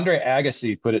Andre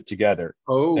Agassi put it together.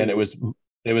 And it was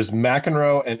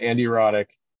McEnroe and Andy Roddick.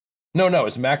 No, it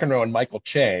was McEnroe and Michael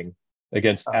Chang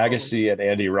against Agassi and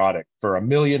Andy Roddick for $1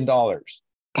 million.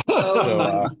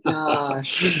 My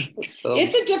gosh.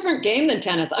 It's a different game than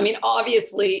tennis. I mean,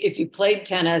 obviously, if you played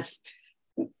tennis,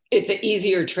 it's an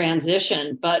easier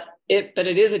transition, but it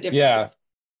is a different game.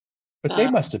 But they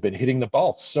must have been hitting the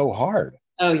ball so hard.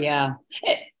 Oh, yeah.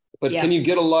 But can you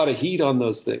get a lot of heat on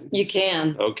those things? You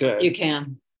can. Okay. You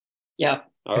can. Yep.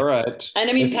 All right. And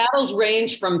I mean, paddles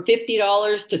range from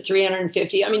 $50 to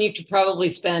 $350. I mean, you could probably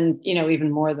spend,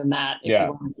 even more than that if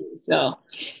you wanted to.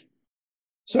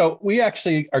 So we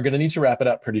actually are going to need to wrap it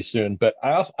up pretty soon. But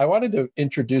I wanted to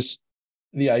introduce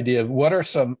the idea of what are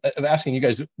some, of asking you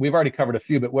guys, we've already covered a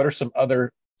few, but what are some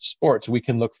other sports we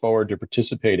can look forward to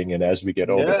participating in as we get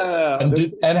older? Yeah,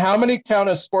 and how many count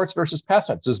as sports versus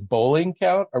pastimes? Does bowling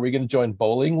count? Are we going to join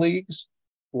bowling leagues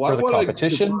for the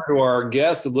competition? To our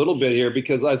guest a little bit here,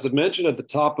 because as I mentioned at the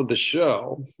top of the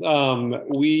show,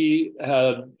 she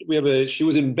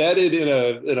was embedded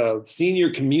in a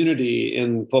senior community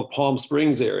in the Palm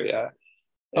Springs area.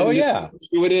 And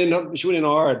she went in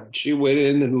hard. She went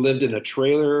in and lived in a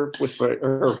trailer with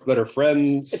her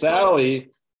friend Sally.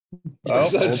 Sally. I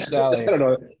don't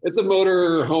know. It's a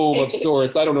motor home of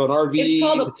sorts. I don't know, an RV. It's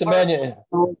called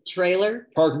a trailer.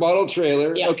 Park model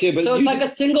trailer. Yeah. Okay, but so it's like a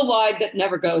single wide that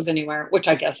never goes anywhere, which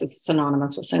I guess is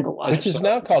synonymous with single wide. Which is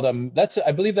now called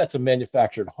I believe that's a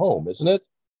manufactured home, isn't it?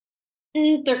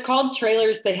 They're called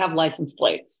trailers. They have license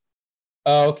plates.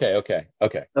 Oh, okay.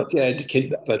 But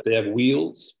they have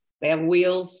wheels. They have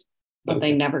wheels, but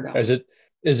they never go. Is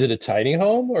it a tiny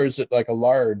home or is it like a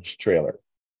large trailer?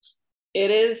 It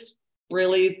is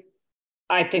really,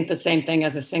 I think, the same thing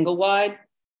as a single wide,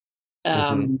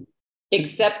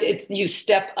 except you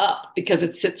step up because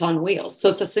it sits on wheels. So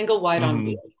it's a single wide on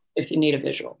wheels if you need a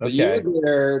visual. But you were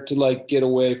there to get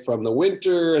away from the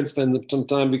winter and spend some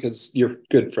time because your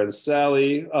good friend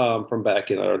Sally from back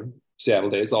in our Seattle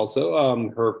days also,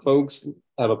 her folks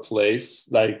have a place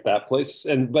like that place.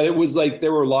 But it was like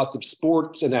there were lots of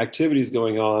sports and activities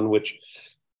going on, which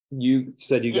you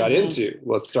said you got into.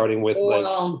 Starting with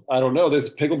I don't know.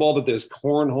 There's pickleball, but there's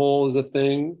cornhole is a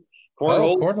thing.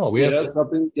 Cornhole. We have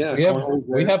something. Yeah, we have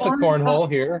the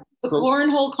cornhole here. The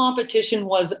cornhole competition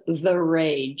was the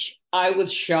rage. I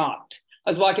was shocked. I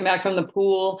was walking back from the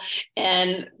pool,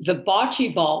 and the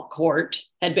bocce ball court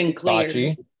had been cleared.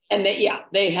 Bocce. And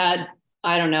they had,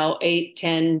 I don't know, 8,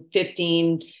 10,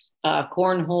 15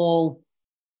 cornhole.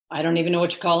 I don't even know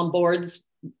what you call them, boards.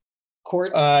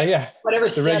 Courts, whatever.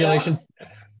 The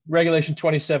regulation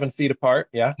 27 feet apart.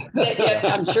 Yeah,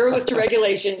 I'm sure it was to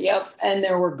regulation. Yep, and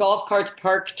there were golf carts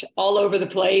parked all over the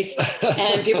place,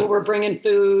 and people were bringing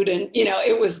food, and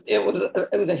it was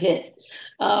a hit.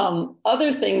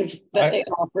 Other things that they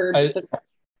offered.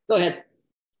 Go ahead.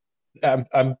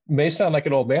 I may sound like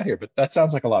an old man here, but that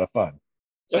sounds like a lot of fun.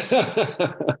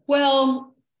 Well.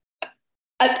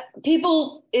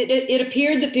 It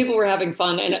appeared that people were having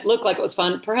fun, and it looked like it was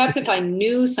fun. Perhaps if I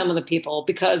knew some of the people,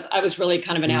 because I was really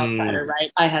kind of an outsider,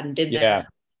 right? I hadn't did that. Yeah.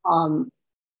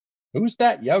 Who's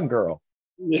that young girl?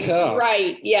 Yeah.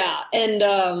 Right. Yeah.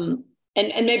 And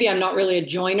maybe I'm not really a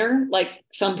joiner like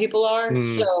some people are.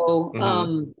 So,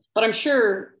 but I'm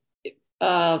sure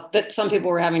that some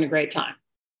people were having a great time.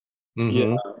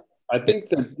 Yeah. I think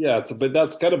that, but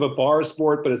that's kind of a bar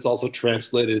sport, but it's also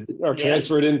transferred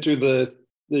into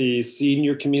the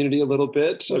senior community a little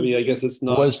bit. I mean, I guess it's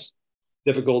not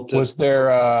difficult to.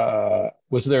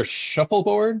 Was there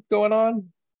shuffleboard going on?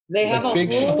 They have a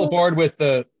big shuffleboard with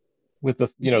the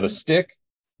the stick.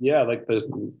 Yeah, like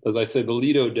as I say, the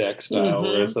Lido deck style,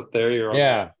 where it's up there. You're on.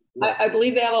 Yeah. I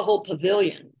believe they have a whole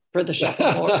pavilion for the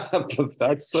shuffleboard.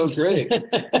 That's so great.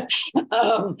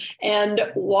 And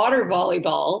water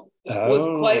volleyball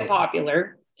was quite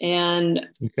popular. And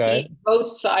both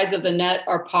sides of the net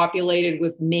are populated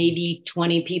with maybe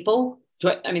 20 people.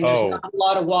 I mean, there's not a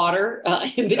lot of water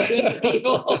in between the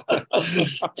people. That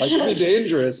could be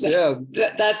dangerous. Yeah,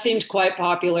 that seemed quite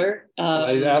popular.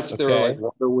 I asked if there were like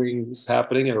water wings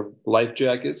happening or life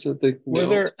jackets. I think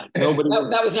nobody.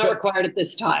 That was not required at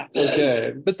this time.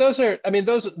 Okay, but those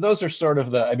are sort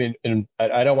of the. I mean, and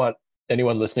I don't want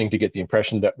anyone listening to get the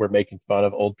impression that we're making fun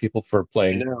of old people for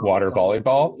playing water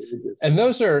volleyball, and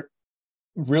those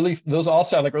all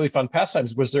sound like really fun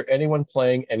pastimes. Was there anyone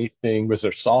playing anything? Was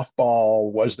there softball?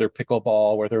 Was there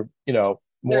pickleball? Were there,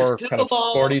 more kind of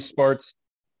sporty sports?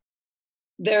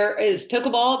 There is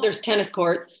pickleball. There's tennis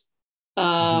courts.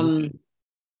 I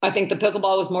think the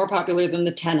pickleball was more popular than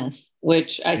the tennis,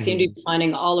 which I seem to be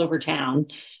finding all over town.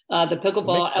 The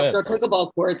outdoor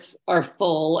pickleball courts are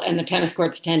full, and the tennis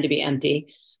courts tend to be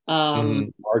empty.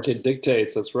 Market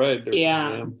dictates. That's right. But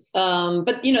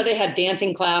they had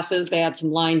dancing classes. They had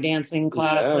some line dancing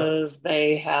classes.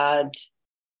 They had,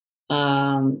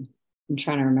 I'm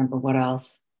trying to remember what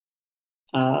else.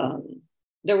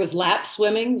 There was lap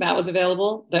swimming that was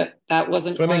available. That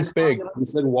wasn't swimming's big. You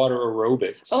said water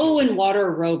aerobics. Oh, and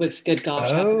water aerobics. Good gosh.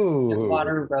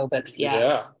 Water aerobics. Yes.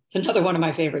 Yeah. It's another one of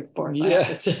my favorite sports. I have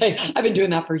to say. I've been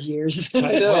doing that for years. I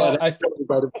know. I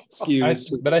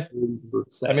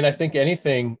think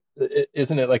anything,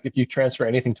 isn't it like if you transfer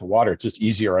anything to water, it's just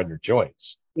easier on your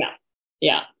joints.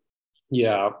 Yeah.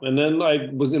 And then I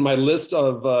was in my list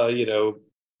of,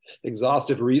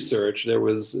 exhaustive research. There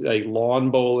was a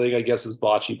lawn bowling, I guess is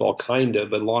bocce ball kind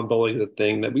of, but lawn bowling is a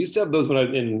thing that we used to have those when I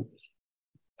was in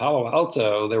Palo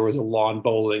Alto. There was a lawn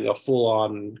bowling, a full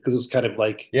on, because it was kind of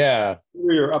like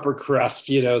your upper crust,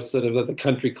 sort of at the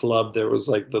country club. There was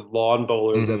like the lawn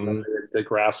bowlers and then the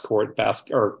grass court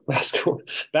basketball.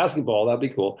 That'd be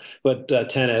cool. But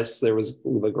tennis, there was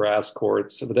the grass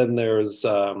courts. But then there's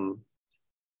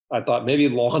I thought maybe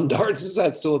lawn darts, is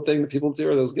that still a thing that people do,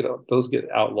 or those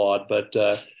get outlawed? But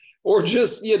or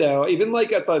just even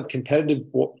like I thought competitive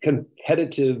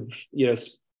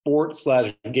sports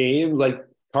 / games like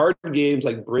card games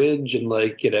like bridge and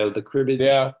like the cribbage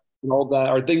and all that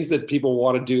are things that people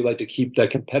want to do, like to keep that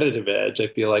competitive edge. I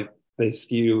feel like they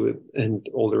skew in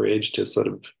older age to sort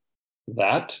of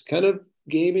that kind of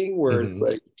gaming where it's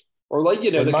like, or like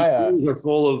the casinos are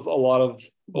full of a lot of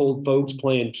old folks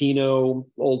playing Keno,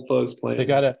 old folks playing. They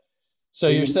gotta. So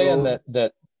you're saying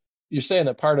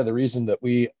that part of the reason that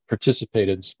we participate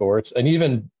in sports, and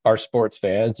even our sports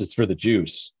fans, is for the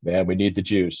juice. Man, we need the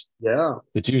juice. Yeah,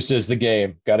 the juice is the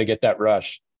game. Got to get that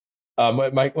rush.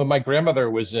 When my grandmother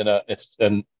was in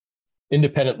an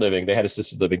independent living, they had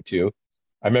assisted living too.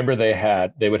 I remember they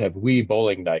would have Wii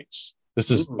bowling nights. This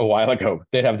is a while ago.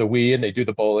 They'd have the Wii and they do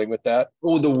the bowling with that.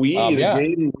 Oh, the Wii,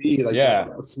 game Wii, like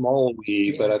a small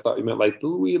Wii, but I thought you meant like the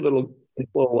Wii little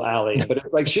alley. But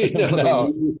it's like Wii. Back when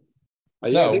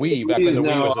the Wii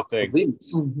was a thing.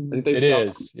 It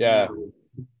is, yeah.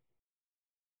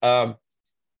 Well,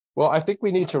 I think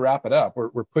we need to wrap it up.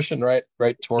 We're pushing right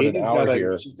toward an hour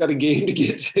here. She's got a game to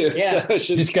get to. Yeah,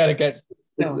 she's got to get.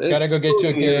 Gotta go get to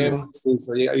a game.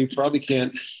 So you probably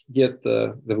can't get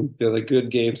the good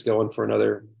games going for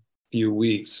another few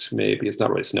weeks. Maybe it's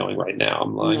not really snowing right now.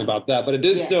 I'm lying about that, but it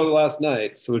did snow last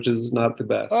night, so which is not the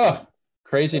best. Oh,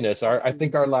 craziness! I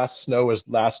think our last snow was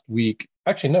last week.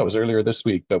 Actually, no, it was earlier this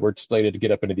week. But we're slated to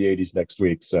get up into the 80s next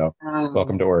week. So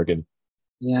welcome to Oregon.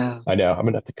 Yeah, I know. I'm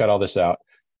gonna have to cut all this out.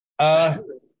 But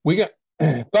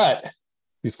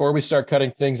before we start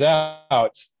cutting things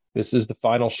out. This is the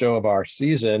final show of our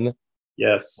season.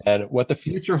 Yes. And what the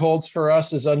future holds for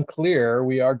us is unclear.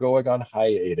 We are going on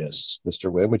hiatus.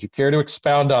 Mr. Wynn, would you care to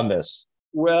expound on this?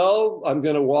 Well, I'm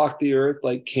going to walk the earth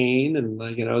like Cain. And,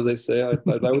 as they say, I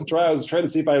was trying to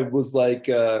see if I was like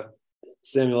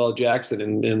Samuel L. Jackson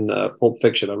in Pulp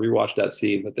Fiction. I rewatched that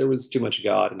scene, but there was too much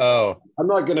God. I'm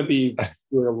not going to be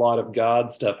doing a lot of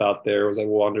God stuff out there as I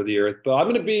wander the earth. But I'm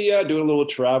going to be doing a little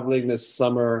traveling this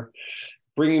summer,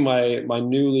 bringing my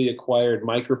newly acquired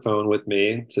microphone with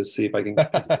me to see if I can.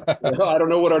 I don't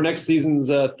know what our next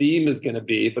season's theme is going to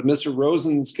be, but Mr.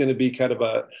 Rosen's going to be kind of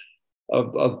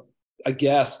a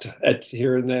guest at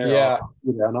here and there.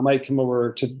 And I might come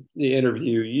over to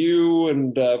interview you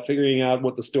and figuring out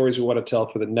what the stories we want to tell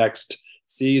for the next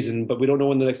season. But we don't know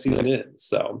when the next season is,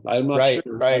 so I'm not sure.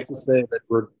 Right. To say that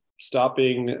we're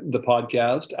stopping the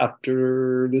podcast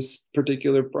after this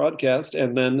particular broadcast,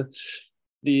 and then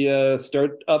the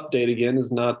start up date again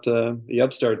is not the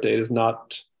upstart date is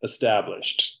not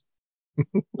established.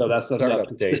 So that's not enough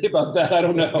to say about that. I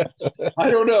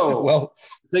don't know. Well,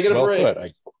 taking a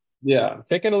break. Yeah,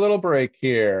 taking a little break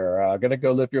here. Gonna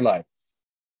go live your life.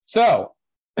 So,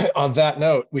 on that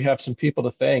note, we have some people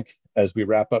to thank as we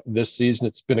wrap up this season.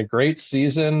 It's been a great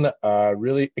season.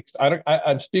 Really,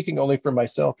 I'm speaking only for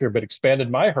myself here, but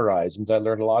expanded my horizons. I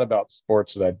learned a lot about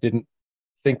sports that I didn't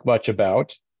think much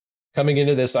about. Coming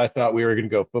into this, I thought we were going to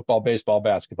go football, baseball,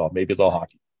 basketball, maybe a little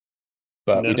hockey,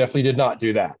 but we definitely did not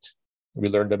do that. We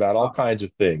learned about all kinds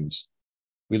of things.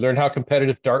 We learned how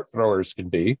competitive dart throwers can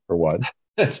be, for one.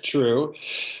 That's true.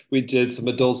 We did some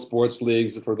adult sports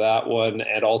leagues for that one,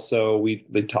 and also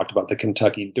they talked about the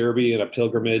Kentucky Derby and a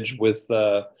pilgrimage with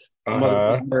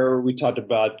where we talked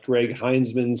about Greg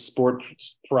Heinzman's sport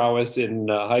prowess in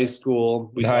high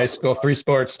school.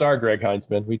 Three-sport star Greg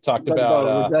Heinzman. We talked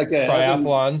about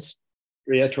triathlons.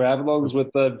 Yeah, triathlons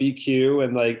with the BQ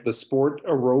and like the sport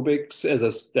aerobics as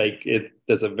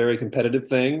that's a very competitive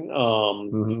thing.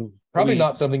 Probably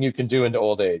not something you can do into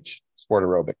old age. Sport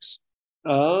aerobics.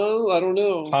 Oh, I don't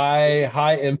know.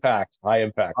 High impact. Low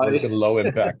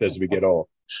impact as we get old.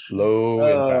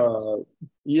 Low impact.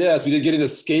 Yes, we did get into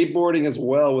skateboarding as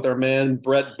well with our man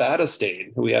Brett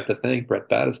Battistane, who we have to thank. Brett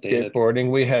Battistane.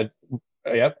 Skateboarding. We had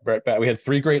We had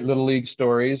 3 great little league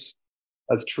stories.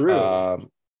 That's true.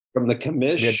 From the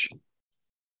commish.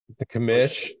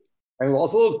 And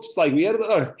also, like, we had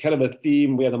kind of a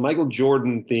theme. We had a Michael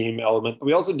Jordan theme element.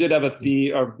 We also did have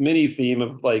a mini theme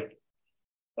of like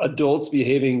adults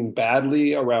behaving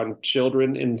badly around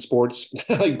children in sports,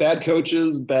 like bad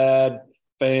coaches, bad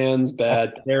fans,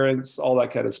 bad parents, all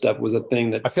that kind of stuff was a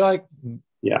thing that I feel like,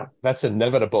 that's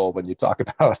inevitable when you talk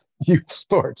about youth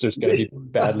sports. There's going to be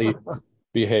badly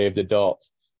behaved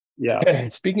adults. Yeah.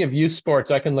 Speaking of youth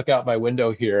sports, I can look out my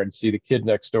window here and see the kid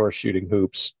next door shooting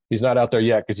hoops. He's not out there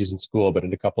yet because he's in school, but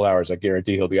in a couple hours, I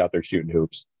guarantee he'll be out there shooting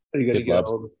hoops. Are you going to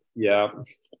go? Yeah.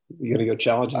 You're going to go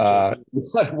challenge him?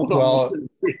 Well,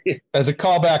 as a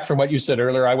callback from what you said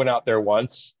earlier, I went out there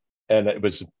once and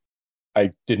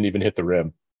I didn't even hit the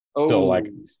rim. Until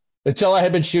I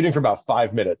had been shooting for about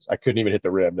 5 minutes. I couldn't even hit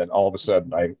the rim. Then all of a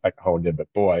sudden I honed in,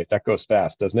 but boy, that goes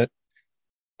fast, doesn't it?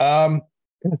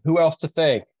 Who else to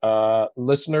thank?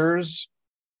 Listeners,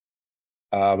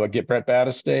 get Brett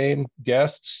Battistane,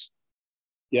 guests.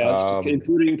 Yes,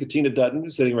 including Katina Dutton,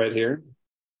 who's sitting right here.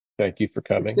 Thank you for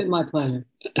coming. It's been my pleasure.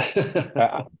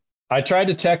 I tried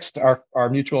to text our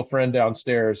mutual friend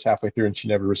downstairs halfway through and she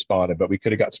never responded, but we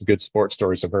could have got some good sports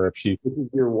stories of her if she. This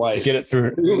is your wife. Get it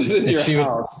through. In your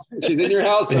house. She's in your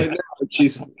house right now.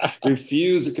 She's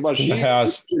refused to come out. She's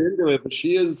into it, but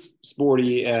she is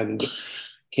sporty and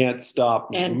can't stop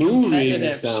and moving.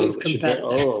 She's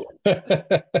competitive.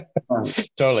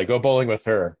 Totally. Go bowling with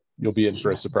her. You'll be in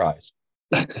for a surprise.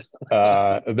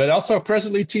 But also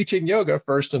presently teaching yoga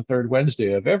first and third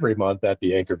Wednesday of every month at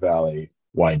the Anchor Valley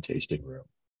Wine Tasting Room.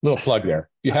 Little plug there.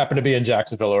 If you happen to be in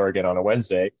Jacksonville, Oregon on a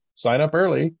Wednesday, sign up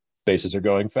early. Spaces are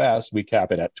going fast. We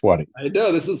cap it at 20. I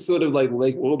know. This is sort of like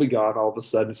Lake Wobegon all of a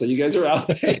sudden. So you guys are out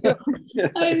there.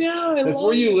 I know. That's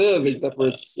where you live, except for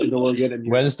it's in Oregon. And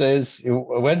Wednesdays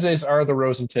are the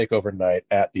Rosen Takeover night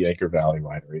at the Anchor Valley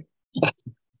Winery.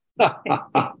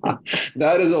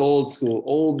 That is old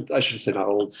school. I should say not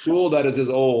old school. That is as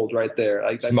old right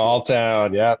there. Small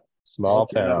town. Yep. Small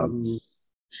town.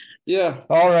 Yeah.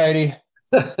 All righty.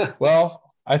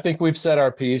 Well, I think we've said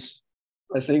our piece.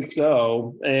 I think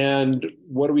so. And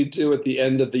what do we do at the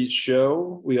end of each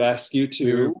show? We ask you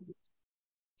to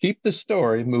keep the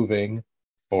story moving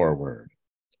forward.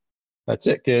 That's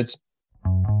it, kids.